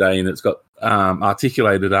back in the day, and it's got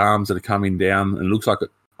articulated arms that are coming down, and it looks like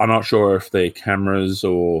I'm not sure if they're cameras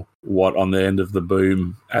or what on the end of the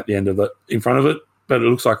boom at the end of in front of it, but it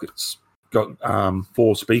looks like it's got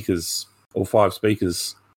 4 speakers or 5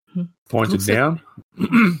 speakers pointed down.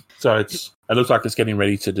 So it looks like it's getting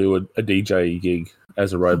ready to do a DJ gig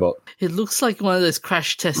as a robot. It looks like one of those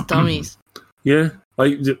crash test dummies. Yeah,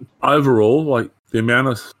 like overall, like the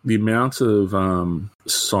amount of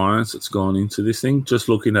science that's gone into this thing. Just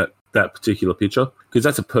looking at that particular picture, because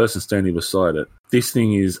that's a person standing beside it. This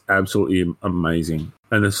thing is absolutely amazing,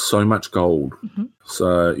 and there's so much gold. Mm-hmm.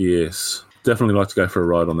 So yes, definitely like to go for a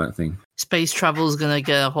ride on that thing. Space travel is going to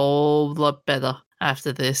get a whole lot better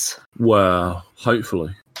after this. Well,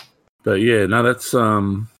 hopefully. But yeah, no, that's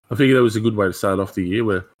I figured it was a good way to start off the year,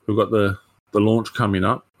 where we've got the launch coming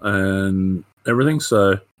up and everything.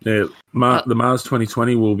 So yeah, the Mars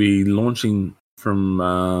 2020 will be launching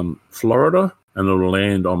from Florida, and it'll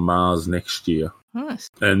land on Mars next year. Nice.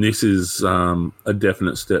 And this is a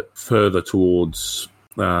definite step further towards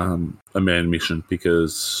a manned mission,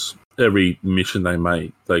 because every mission they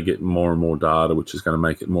make, they get more and more data, which is going to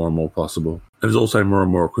make it more and more possible. And there's also more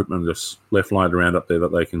and more equipment just left lying around up there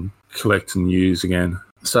that they can collect and use again.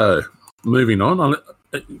 So, moving on.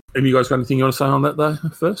 Have you guys got anything you want to say on that, though,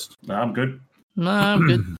 first? No, I'm good. No, I'm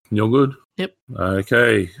good. You're good? Yep.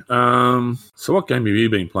 Okay. So what game have you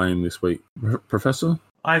been playing this week, Professor?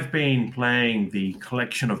 I've been playing the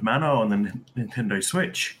Collection of Mana on the Nintendo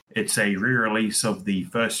Switch. It's a re-release of the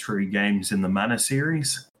first 3 games in the Mana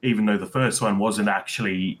series, even though the first one wasn't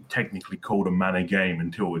actually technically called a Mana game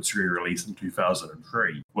until its re-release in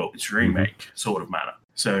 2003. Well, its remake, sort of Mana.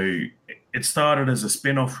 So it started as a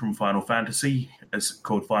spin-off from Final Fantasy, as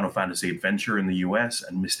called Final Fantasy Adventure in the US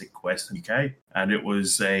and Mystic Quest in the UK. And it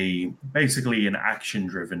was basically an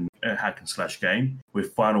action-driven hack and slash game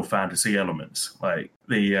with Final Fantasy elements. Like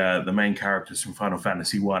the main characters from Final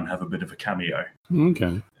Fantasy 1 have a bit of a cameo.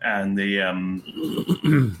 Okay. And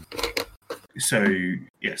so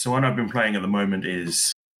what I've been playing at the moment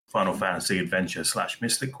is Final Fantasy Adventure /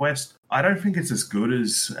 Mystic Quest. I don't think it's as good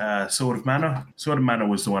as Sword of Mana. Sword of Mana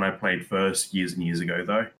was the one I played first years and years ago,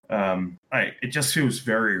 though. It just feels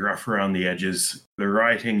very rough around the edges. The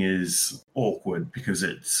writing is awkward because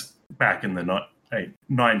it's back in the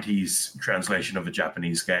 90s translation of a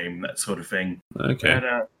Japanese game, that sort of thing. Okay.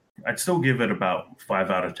 But, I'd still give it about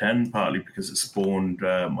 5 out of 10, partly because it spawned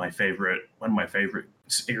one of my favorite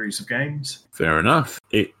series of games. Fair enough.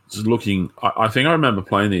 It's looking... I think I remember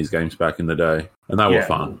playing these games back in the day, and they were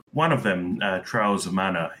fun. One of them, Trials of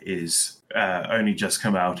Mana, is only just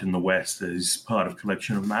come out in the West as part of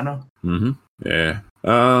Collection of Mana. Mm-hmm. Yeah.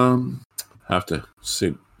 Have to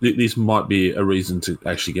see. This might be a reason to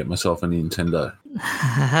actually get myself a Nintendo.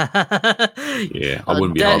 Yeah, I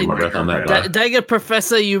wouldn't be holding my breath on that. Dang it,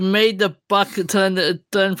 Professor! You made the buck turn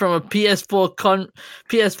from a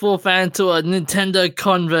PS4 fan to a Nintendo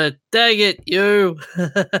convert. Dang it, you!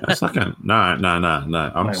 That's not going.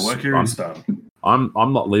 No. Work your own stuff. I'm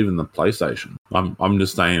not leaving the PlayStation. I'm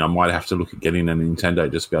just saying I might have to look at getting a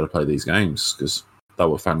Nintendo just to be able to play these games, because they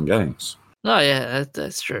were fun games. Oh yeah,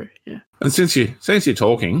 that's true. Yeah. And since you're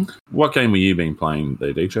talking, what game have you been playing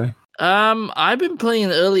there, DJ? I've been playing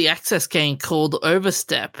an early access game called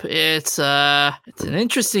Overstep. It's an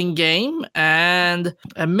interesting game, and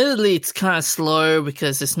admittedly, it's kind of slow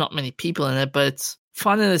because there's not many people in it. But it's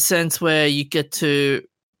fun in a sense where you get to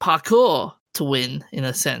parkour to win, in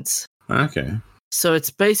a sense. Okay. So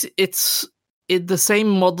it's the same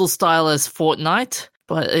model style as Fortnite,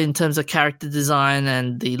 but in terms of character design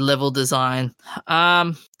and the level design,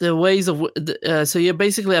 the ways of so you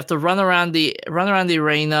basically have to run around the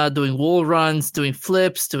arena, doing wall runs, doing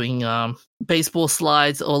flips, doing baseball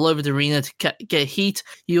slides all over the arena to get heat.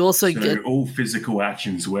 You also get all physical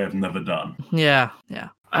actions we have never done. Yeah.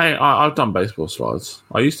 I've done baseball slides.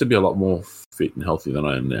 I used to be a lot more fit and healthy than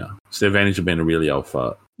I am now. It's the advantage of being a really old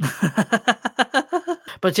fart.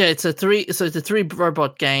 But yeah, it's a 3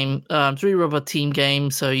 robot game, 3 robot team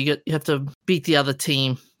game. So you have to beat the other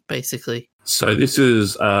team basically. So this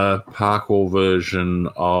is a parkour version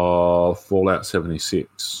of Fallout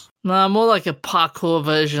 76. No, more like a parkour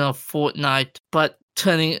version of Fortnite, but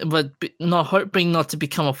hoping not to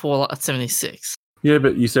become a Fallout 76. Yeah,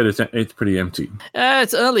 but you said it's pretty empty.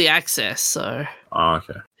 It's early access, so. Oh,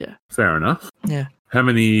 okay. Yeah. Fair enough. Yeah. How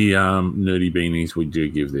many nerdy beanies would you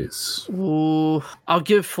give this? Ooh, I'll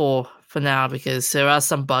give 4 for now because there are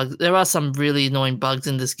some bugs. There are some really annoying bugs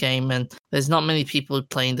in this game, and there's not many people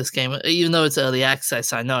playing this game, even though it's early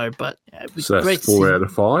access. I know, but so that's 4 out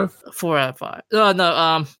of 5. 4 out of 5.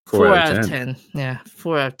 No, 4 out of 10. Yeah,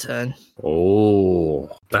 4 out of 10. Oh,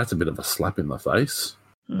 that's a bit of a slap in the face.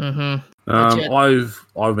 Mm-hmm.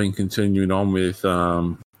 I've been continuing on with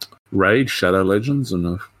Raid Shadow Legends, and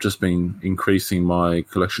I've just been increasing my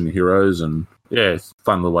collection of heroes, and yeah, it's a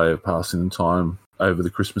fun way of passing the time over the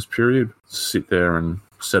Christmas period. Sit there and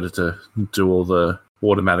set it to do all the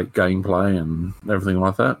automatic gameplay and everything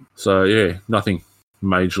like that. So yeah, nothing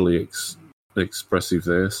majorly expressive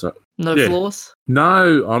there. So no flaws?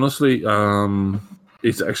 No, honestly,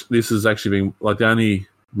 this has actually been like the only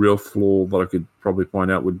real flaw that I could probably point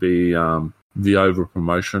out would be the over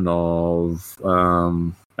promotion of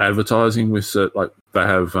advertising with like they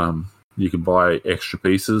have you can buy extra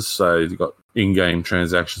pieces, so you've got in-game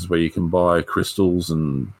transactions where you can buy crystals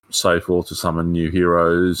and so forth to summon new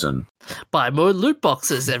heroes and buy more loot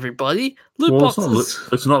boxes. Everybody, boxes.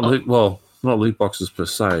 It's not not loot boxes per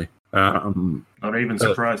se. Not even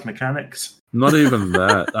surprise mechanics. Not even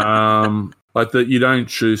that. Like that, you don't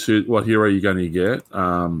choose what hero you're going to get.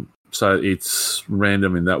 So it's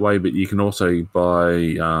random in that way. But you can also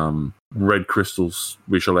buy red crystals,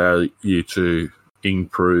 which allow you to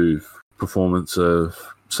improve performance of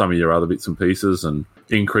some of your other bits and pieces and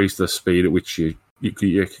increase the speed at which you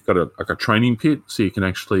got a training pit, so you can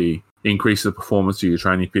actually increase the performance of your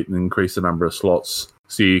training pit and increase the number of slots,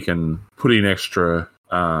 so you can put in extra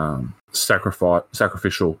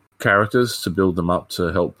sacrificial characters to build them up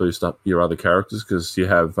to help boost up your other characters, because you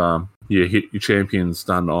have you hit your champions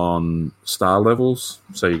done on star levels.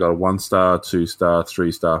 So you got a 1-star, 2-star,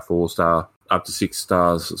 3-star, 4-star, up to 6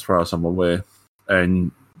 stars as far as I'm aware.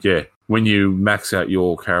 And yeah, when you max out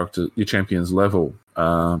your champion's level,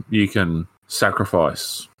 you can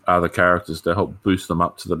sacrifice other characters to help boost them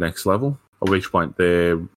up to the next level. At which point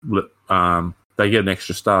they get an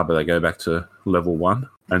extra star, but they go back to level 1,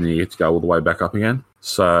 and you get to go all the way back up again.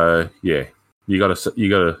 So yeah, you got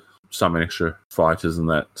to summon extra fighters and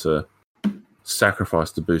that to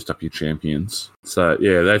sacrifice to boost up your champions. So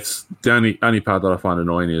yeah, that's the only part that I find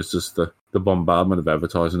annoying is just the bombardment of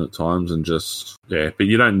advertising at times, and just but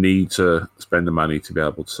you don't need to spend the money to be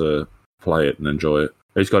able to play it and enjoy it.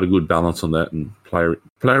 It's got a good balance on that, and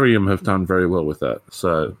Plarium have done very well with that.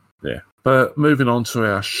 So yeah. But moving on to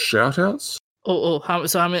our shout-outs.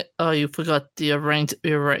 You forgot your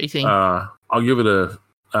rating. I'll give it a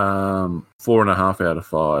 4.5 out of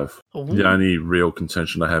 5. Ooh. The only real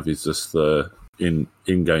contention I have is just the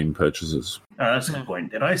in-game purchases. That's a good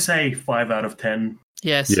point. Did I say 5 out of 10?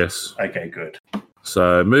 Yes. Okay, good.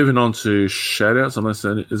 So moving on to shout-outs, unless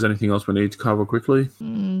there's anything else we need to cover quickly.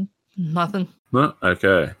 Nothing. No?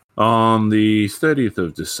 Okay. On the 30th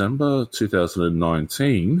of December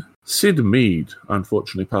 2019, Sid Mead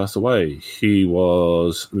unfortunately passed away. He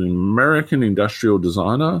was an American industrial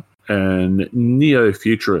designer and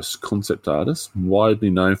neo-futurist concept artist, widely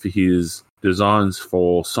known for his designs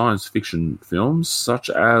for science fiction films such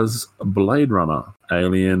as Blade Runner,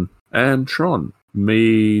 Alien, and Tron.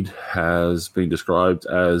 Mead has been described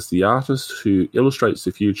as the artist who illustrates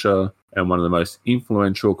the future and one of the most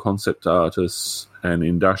influential concept artists and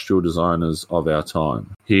industrial designers of our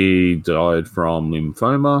time. He died from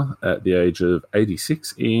lymphoma at the age of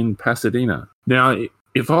 86 in Pasadena. Now,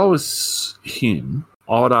 if I was him,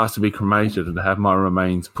 I would ask to be cremated and have my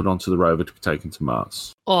remains put onto the rover to be taken to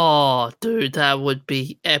Mars. Oh, dude, that would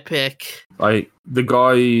be epic. The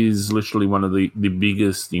guy is literally one of the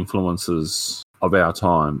biggest influences of our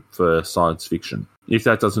time for science fiction. If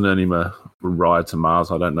that doesn't earn him a ride to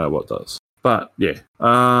Mars, I don't know what does. But yeah,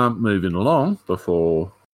 moving along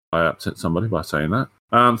before I upset somebody by saying that.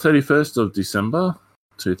 31st of December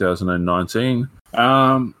 2019.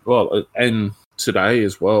 And today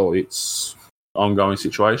as well, it's ongoing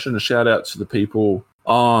situation. A shout out to the people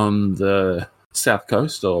on the south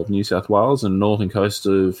coast of New South Wales and northern coast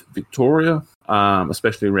of Victoria,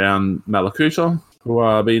 especially around Malakuta, who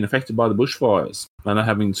are being affected by the bushfires and are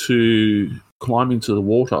having to climb into the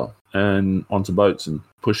water and onto boats and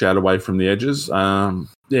push out away from the edges.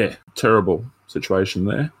 Terrible situation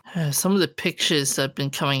there. Some of the pictures that have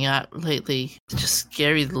been coming out lately are just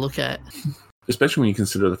scary to look at. Especially when you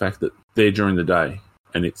consider the fact that they're during the day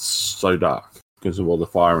and it's so dark because of all the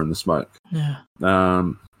fire and the smoke. Yeah.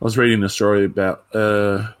 I was reading a story about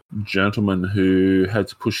gentleman who had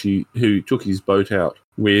to who took his boat out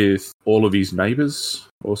with all of his neighbours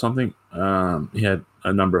or something. He had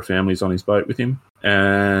a number of families on his boat with him,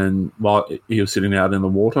 and while he was sitting out in the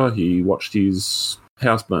water, he watched his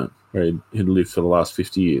house burn where he'd lived for the last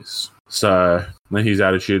 50 years. So his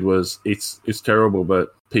attitude was, it's terrible,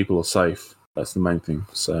 but people are safe. That's the main thing.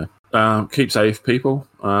 So keep safe, people.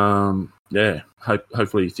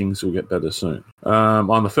 Hopefully things will get better soon.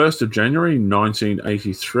 On the 1st of January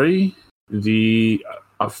 1983, the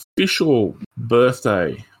official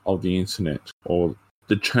birthday of the internet, or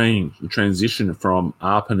the transition from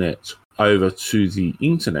ARPANET over to the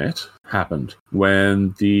internet, happened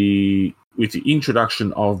with the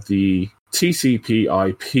introduction of the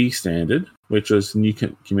TCP/IP standard, which is New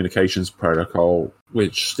Communications Protocol,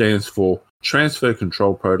 which stands for Transfer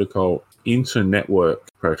Control Protocol Inter-Network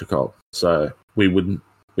Protocol. So we wouldn't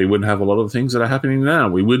have a lot of the things that are happening now.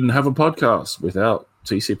 We wouldn't have a podcast without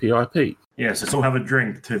TCP/IP. Yes, let's all have a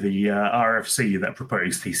drink to the RFC that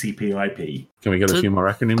proposed TCP/IP. Can we get a few more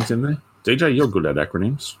acronyms in there? DJ, you're good at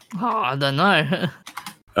acronyms. Oh, I don't know.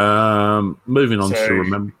 Moving on to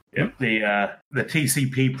remember. Yep, the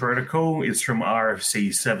TCP protocol is from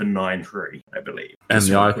RFC 793, I believe. And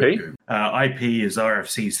the IP? IP is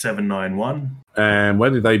RFC 791. And where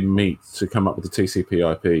did they meet to come up with the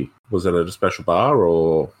TCP/IP? Was it at a special bar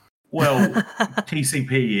or? Well,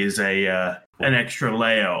 TCP is an extra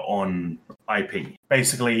layer on IP.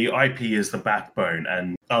 Basically, IP is the backbone,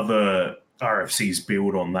 and other RFCs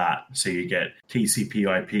build on that. So you get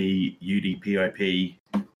TCP/IP, UDP/IP.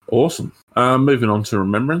 Awesome. Moving on to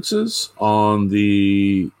remembrances. On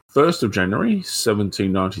the 1st of January,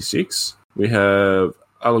 1796, we have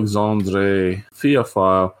Alexandre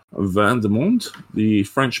Théophile Vandermonde, the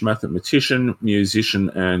French mathematician, musician,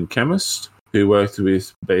 and chemist who worked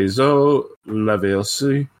with Bezout,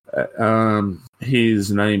 Lavoisier.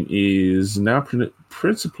 His name is now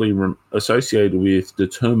principally associated with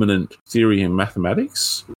determinant theory in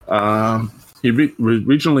mathematics. He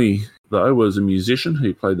originally, though, was a musician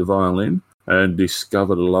who played the violin and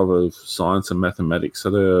discovered a love of science and mathematics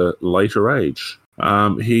at a later age.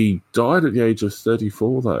 He died at the age of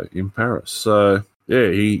 34, though, in Paris. So,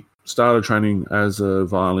 he started training as a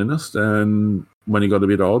violinist, and when he got a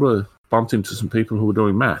bit older, bumped into some people who were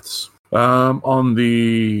doing maths. On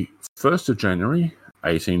the 1st of January,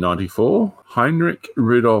 1894, Heinrich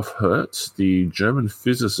Rudolf Hertz, the German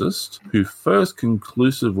physicist who first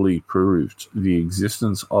conclusively proved the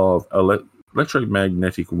existence of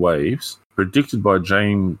electromagnetic waves predicted by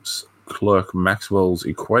James Clerk Maxwell's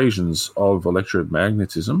equations of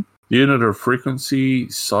electromagnetism. The unit of frequency,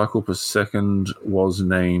 cycle per second, was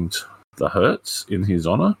named the Hertz in his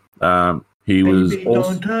honor. He was Baby,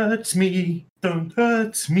 also... Don't hurt me. Don't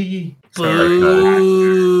hurt me.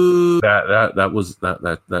 Boo.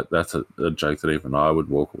 That's a joke that even I would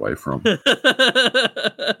walk away from. Boo.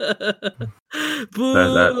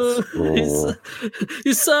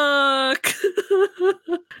 You suck.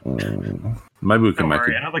 Maybe we can Don't make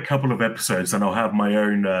worry, another couple of episodes and I'll have my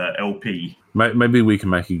own LP. Maybe we can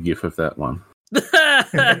make a GIF of that one.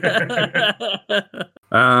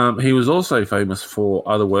 He was also famous for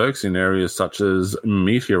other works in areas such as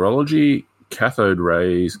meteorology, cathode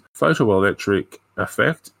rays, photoelectric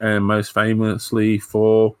effect, and most famously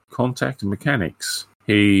for contact mechanics.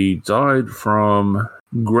 He died from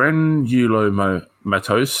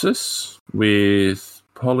granulomatosis with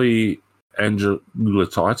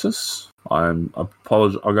polyangiolitis. I'm going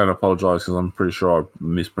to apologize because I'm pretty sure I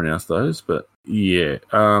mispronounced those, but yeah,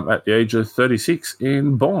 at the age of 36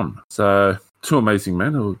 in Bonn. So, two amazing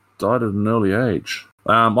men who died at an early age.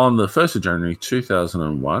 On the 1st of January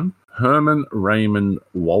 2001, Herman Raymond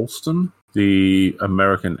Wollstone, the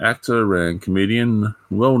American actor and comedian,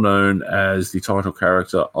 well known as the title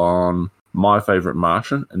character on My Favorite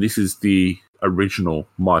Martian, and this is the original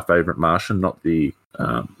My Favorite Martian, not the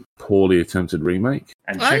poorly attempted remake.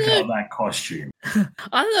 And check out that costume.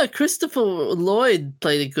 I don't know. Christopher Lloyd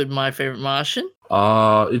played a good My Favorite Martian.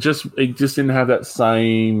 It just didn't have that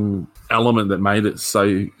same element that made it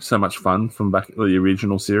so much fun from back in the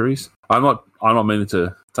original series. I'm not meaning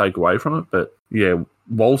to take away from it, but yeah,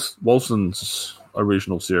 Wollstone's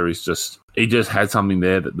original series just had something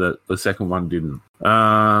there that the second one didn't.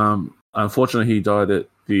 Unfortunately, he died at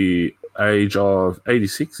the age of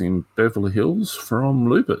 86 in Beverly Hills from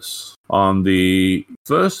lupus. On the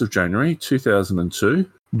 1st of January 2002,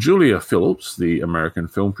 Julia Phillips, the American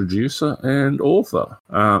film producer and author,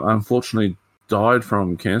 unfortunately died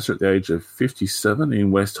from cancer at the age of 57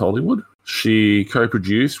 in West Hollywood. She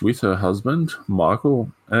co-produced with her husband,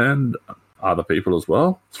 Michael, and other people as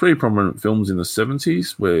well, 3 prominent films in the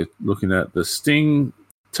 70s. We're looking at The Sting,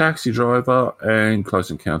 Taxi Driver, and Close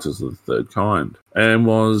Encounters of the Third Kind, and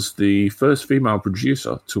was the first female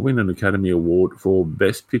producer to win an Academy Award for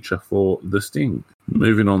Best Picture for The Sting.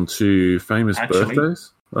 Moving on to famous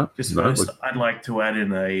birthdays. I'd like to add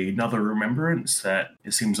in another remembrance that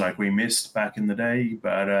it seems like we missed back in the day,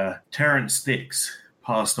 but Terrence Dicks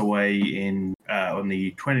passed away on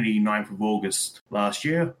the 29th of August last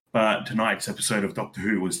year, but tonight's episode of Doctor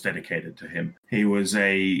Who was dedicated to him. He was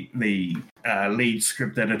the lead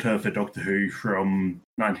script editor for Doctor Who from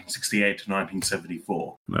 1968 to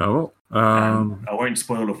 1974. No, I won't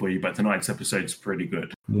spoil it for you, but tonight's episode's pretty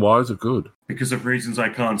good. Why is it good? Because of reasons I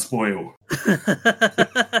can't spoil.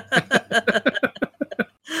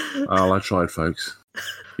 I tried, folks.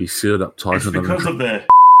 He sealed up tighter than because of the...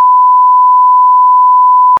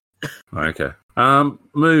 Okay.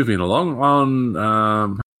 Moving along, on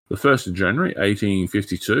the 1st of January,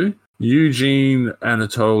 1852, Eugene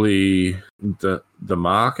Anatole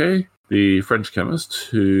Demarque, the French chemist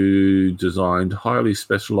who designed highly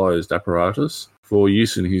specialized apparatus for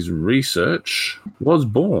use in his research, was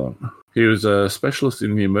born. He was a specialist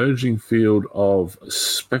in the emerging field of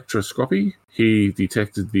spectroscopy. He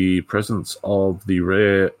detected the presence of the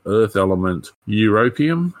rare earth element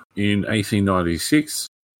europium in 1896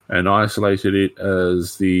 and isolated it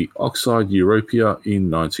as the oxide europia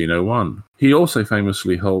in 1901. He also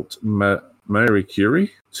famously helped Marie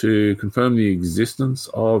Curie to confirm the existence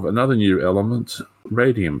of another new element,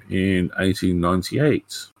 radium, in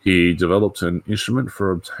 1898. He developed an instrument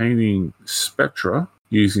for obtaining spectra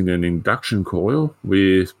using an induction coil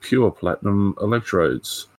with pure platinum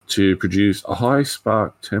electrodes to produce a high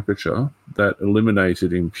spark temperature that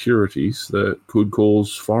eliminated impurities that could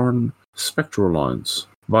cause foreign spectral lines.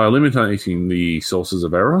 By eliminating the sources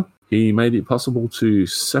of error, he made it possible to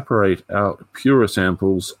separate out purer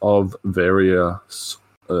samples of various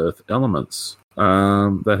earth elements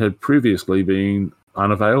that had previously been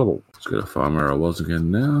unavailable. Just got to find where I was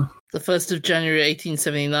again now. The 1st of January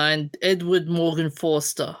 1879, Edward Morgan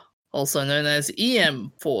Forster, also known as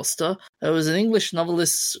E.M. Forster, who was an English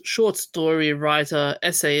novelist, short story writer,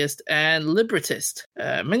 essayist, and librettist.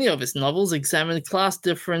 Many of his novels examine class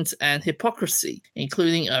difference and hypocrisy,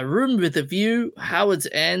 including A Room with a View, Howard's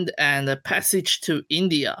End, and A Passage to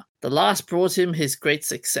India. The last brought him his great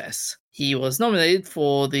success. He was nominated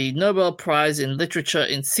for the Nobel Prize in Literature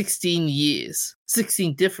in 16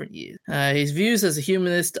 different years. His views as a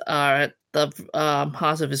humanist are at the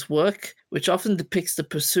heart of his work, which often depicts the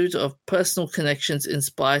pursuit of personal connections in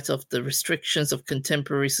spite of the restrictions of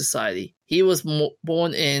contemporary society. He was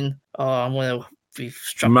born in... I'm going to be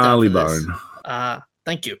struck Marylebone.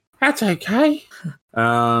 Thank you. That's okay.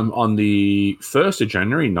 On the 1st of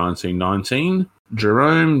January 1919,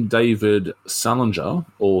 Jerome David Salinger,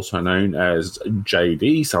 also known as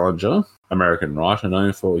J.D. Salinger, American writer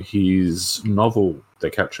known for his novel The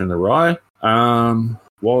Catcher in the Rye,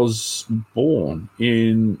 was born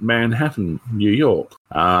in Manhattan, New York.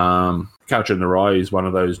 Catcher in the Rye is one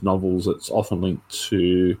of those novels that's often linked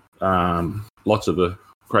to lots of the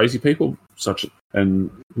crazy people,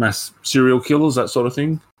 and mass serial killers, that sort of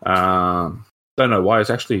thing. Don't know why. It's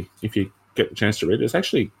actually, if you get the chance to read it, it's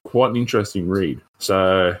actually quite an interesting read.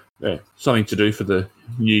 So, yeah, something to do for the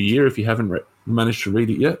new year if you haven't managed to read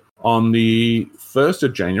it yet. On the 1st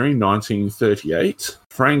of January 1938,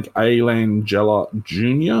 Frank A. Langella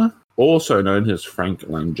Jr., also known as Frank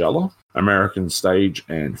Langella, American stage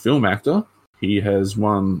and film actor. He has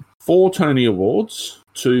won 4 Tony Awards,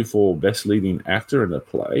 2 for Best Leading Actor in a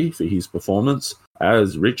Play for his performance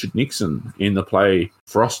as Richard Nixon in the play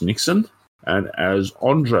Frost Nixon, and as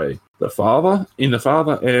Andre, the Father, in The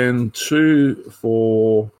Father, and 2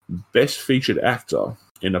 for Best Featured Actor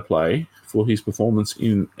in a Play for his performance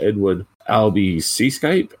in Edward Albee's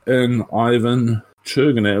Seascape and Ivan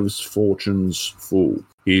Turgenev's Fortune's Fool.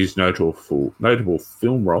 His notable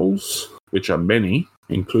film roles, which are many,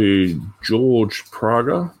 include George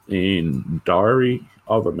Prager in Diary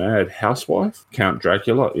of a Mad Housewife, Count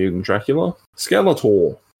Dracula in Dracula,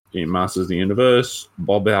 Skeletor in Masters of the Universe,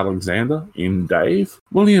 Bob Alexander in Dave,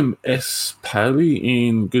 William S. Paley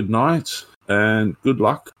in Good Night and Good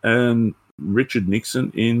Luck, and Richard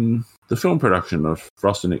Nixon in the film production of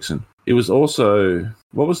Frost and Nixon. It was also...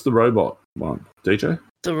 What was the robot one, DJ?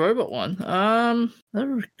 The robot one? I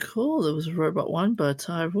don't recall there was a robot one, but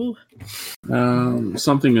I will...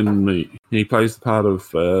 Something in me. He plays the part of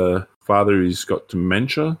father who's got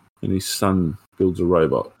dementia, and his son builds a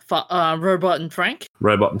robot. Robot and Frank?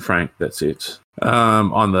 Robot and Frank, that's it.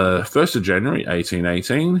 On the 1st of January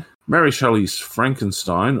 1818, Mary Shelley's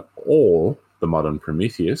Frankenstein, or The Modern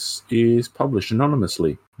Prometheus, is published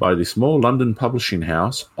anonymously. by the small London publishing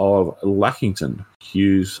house of Lackington,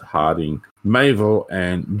 Hughes, Harding, Mayville,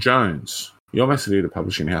 and Jones. You almost need a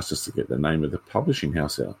publishing house just to get the name of the publishing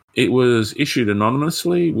house out. It was issued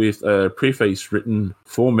anonymously with a preface written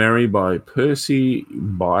for Mary by Percy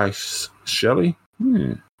Bysshe Shelley.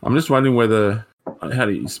 I'm just wondering how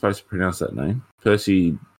do you supposed to pronounce that name?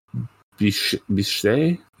 Percy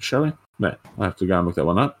Bysshe Shelley? No, I have to go and look that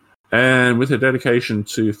one up. And with a dedication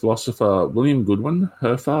to philosopher William Goodwin,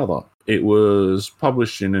 her father. It was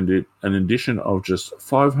published in an edition of just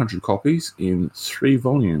 500 copies in 3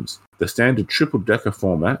 volumes, the standard triple-decker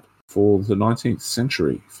format for the 19th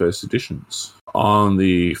century first editions. On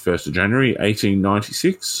the 1st of January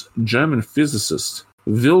 1896, German physicist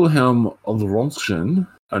Wilhelm Röntgen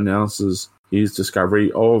announces his discovery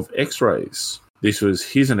of X-rays. This was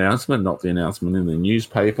his announcement, not the announcement in the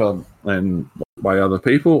newspaper and by other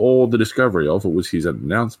people, or the discovery of it was his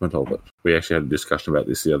announcement of it. We actually had a discussion about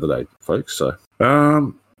this the other day, folks. So,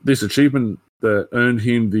 this achievement that earned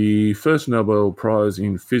him the first Nobel Prize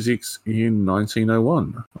in Physics in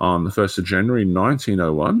 1901. On the 1st of January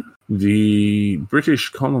 1901, the British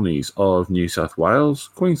colonies of New South Wales,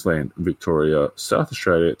 Queensland, Victoria, South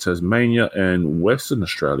Australia, Tasmania, and Western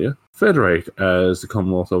Australia federate as the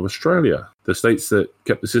Commonwealth of Australia. The states that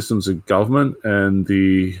kept the systems of government and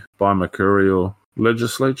the bimercurial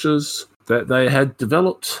legislatures that they had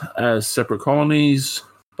developed as separate colonies,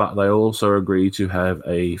 but they also agreed to have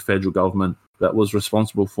a federal government that was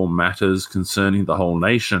responsible for matters concerning the whole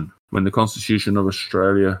nation. When the Constitution of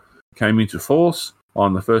Australia came into force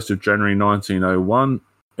on the 1st of January 1901,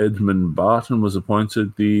 Edmund Barton was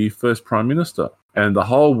appointed the first Prime Minister. And the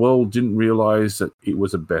whole world didn't realise that it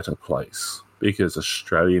was a better place because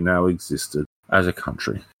Australia now existed as a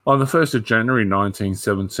country. On the 1st of January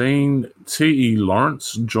 1917, T.E.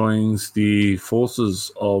 Lawrence joins the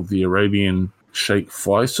forces of the Arabian Sheikh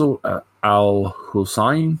Faisal Al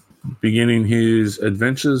Hussein, beginning his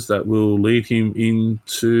adventures that will lead him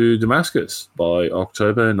into Damascus by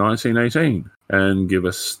October 1918 and give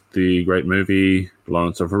us the great movie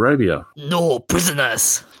Lawrence of Arabia. No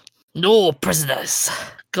prisoners! No prisoners!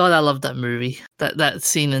 God, I love that movie. That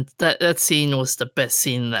scene was the best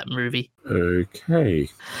scene in that movie. Okay.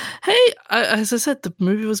 Hey, as I said, the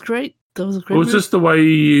movie was great. That was a great movie. It was just the way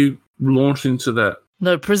you launched into that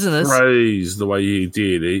no prisoners phrase, the way you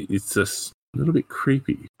did. It's just a little bit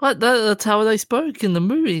creepy. But that's how they spoke in the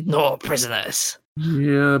movie. No prisoners.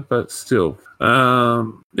 Yeah, but still.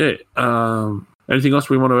 Anything else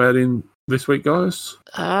we want to add in this week, guys?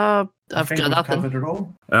 I've got nothing. Covered it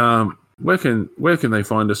all. Where can they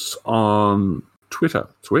find us on Twitter?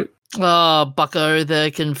 Bucko,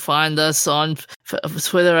 they can find us on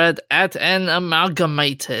Twitter at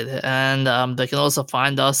 @amalgamated, and they can also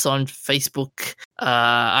find us on Facebook,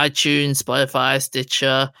 iTunes, Spotify,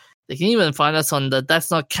 Stitcher. They can even find us on the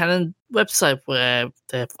That's Not Canon website, where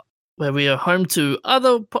we are home to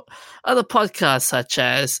other podcasts such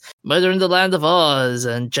as Murder in the Land of Oz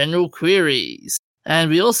and General Queries.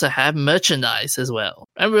 And we also have merchandise as well.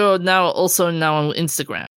 And we're now on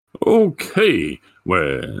Instagram. Okay.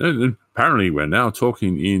 Apparently we're now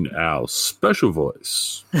talking in our special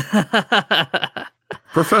voice.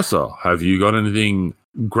 Professor, have you got anything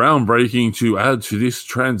groundbreaking to add to this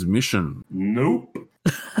transmission? Nope.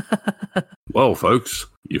 Well, folks,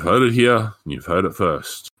 you've heard it here. You've heard it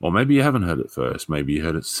first. Or maybe you haven't heard it first. Maybe you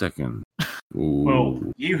heard it second. Ooh. Well,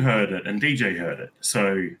 you heard it and DJ heard it,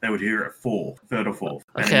 so they would hear it third or fourth.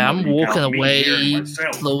 Okay, I'm walking away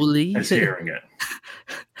slowly. As hearing it.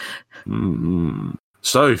 Mm-hmm.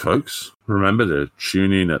 So, folks, remember to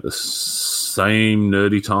tune in at the same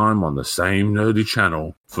nerdy time on the same nerdy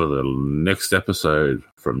channel for the next episode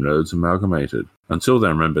from Nerds Amalgamated. Until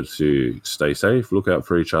then, remember to stay safe, look out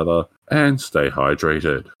for each other, and stay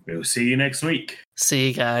hydrated. We'll see you next week. See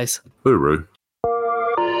you guys. Hooroo.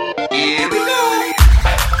 Here we go.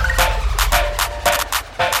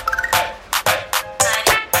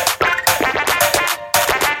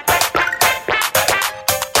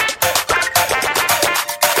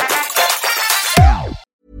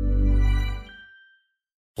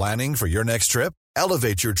 Planning for your next trip?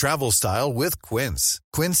 Elevate your travel style with Quince.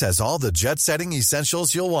 Quince has all the jet-setting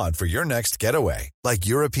essentials you'll want for your next getaway, like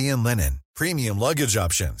European linen, premium luggage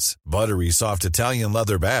options, buttery soft Italian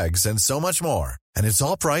leather bags, and so much more. And it's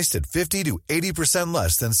all priced at 50 to 80%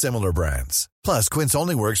 less than similar brands. Plus, Quince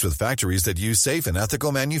only works with factories that use safe and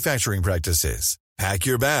ethical manufacturing practices. Pack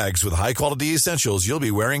your bags with high-quality essentials you'll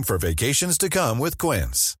be wearing for vacations to come with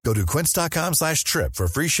Quince. Go to quince.com/trip for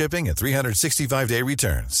free shipping and 365-day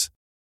returns.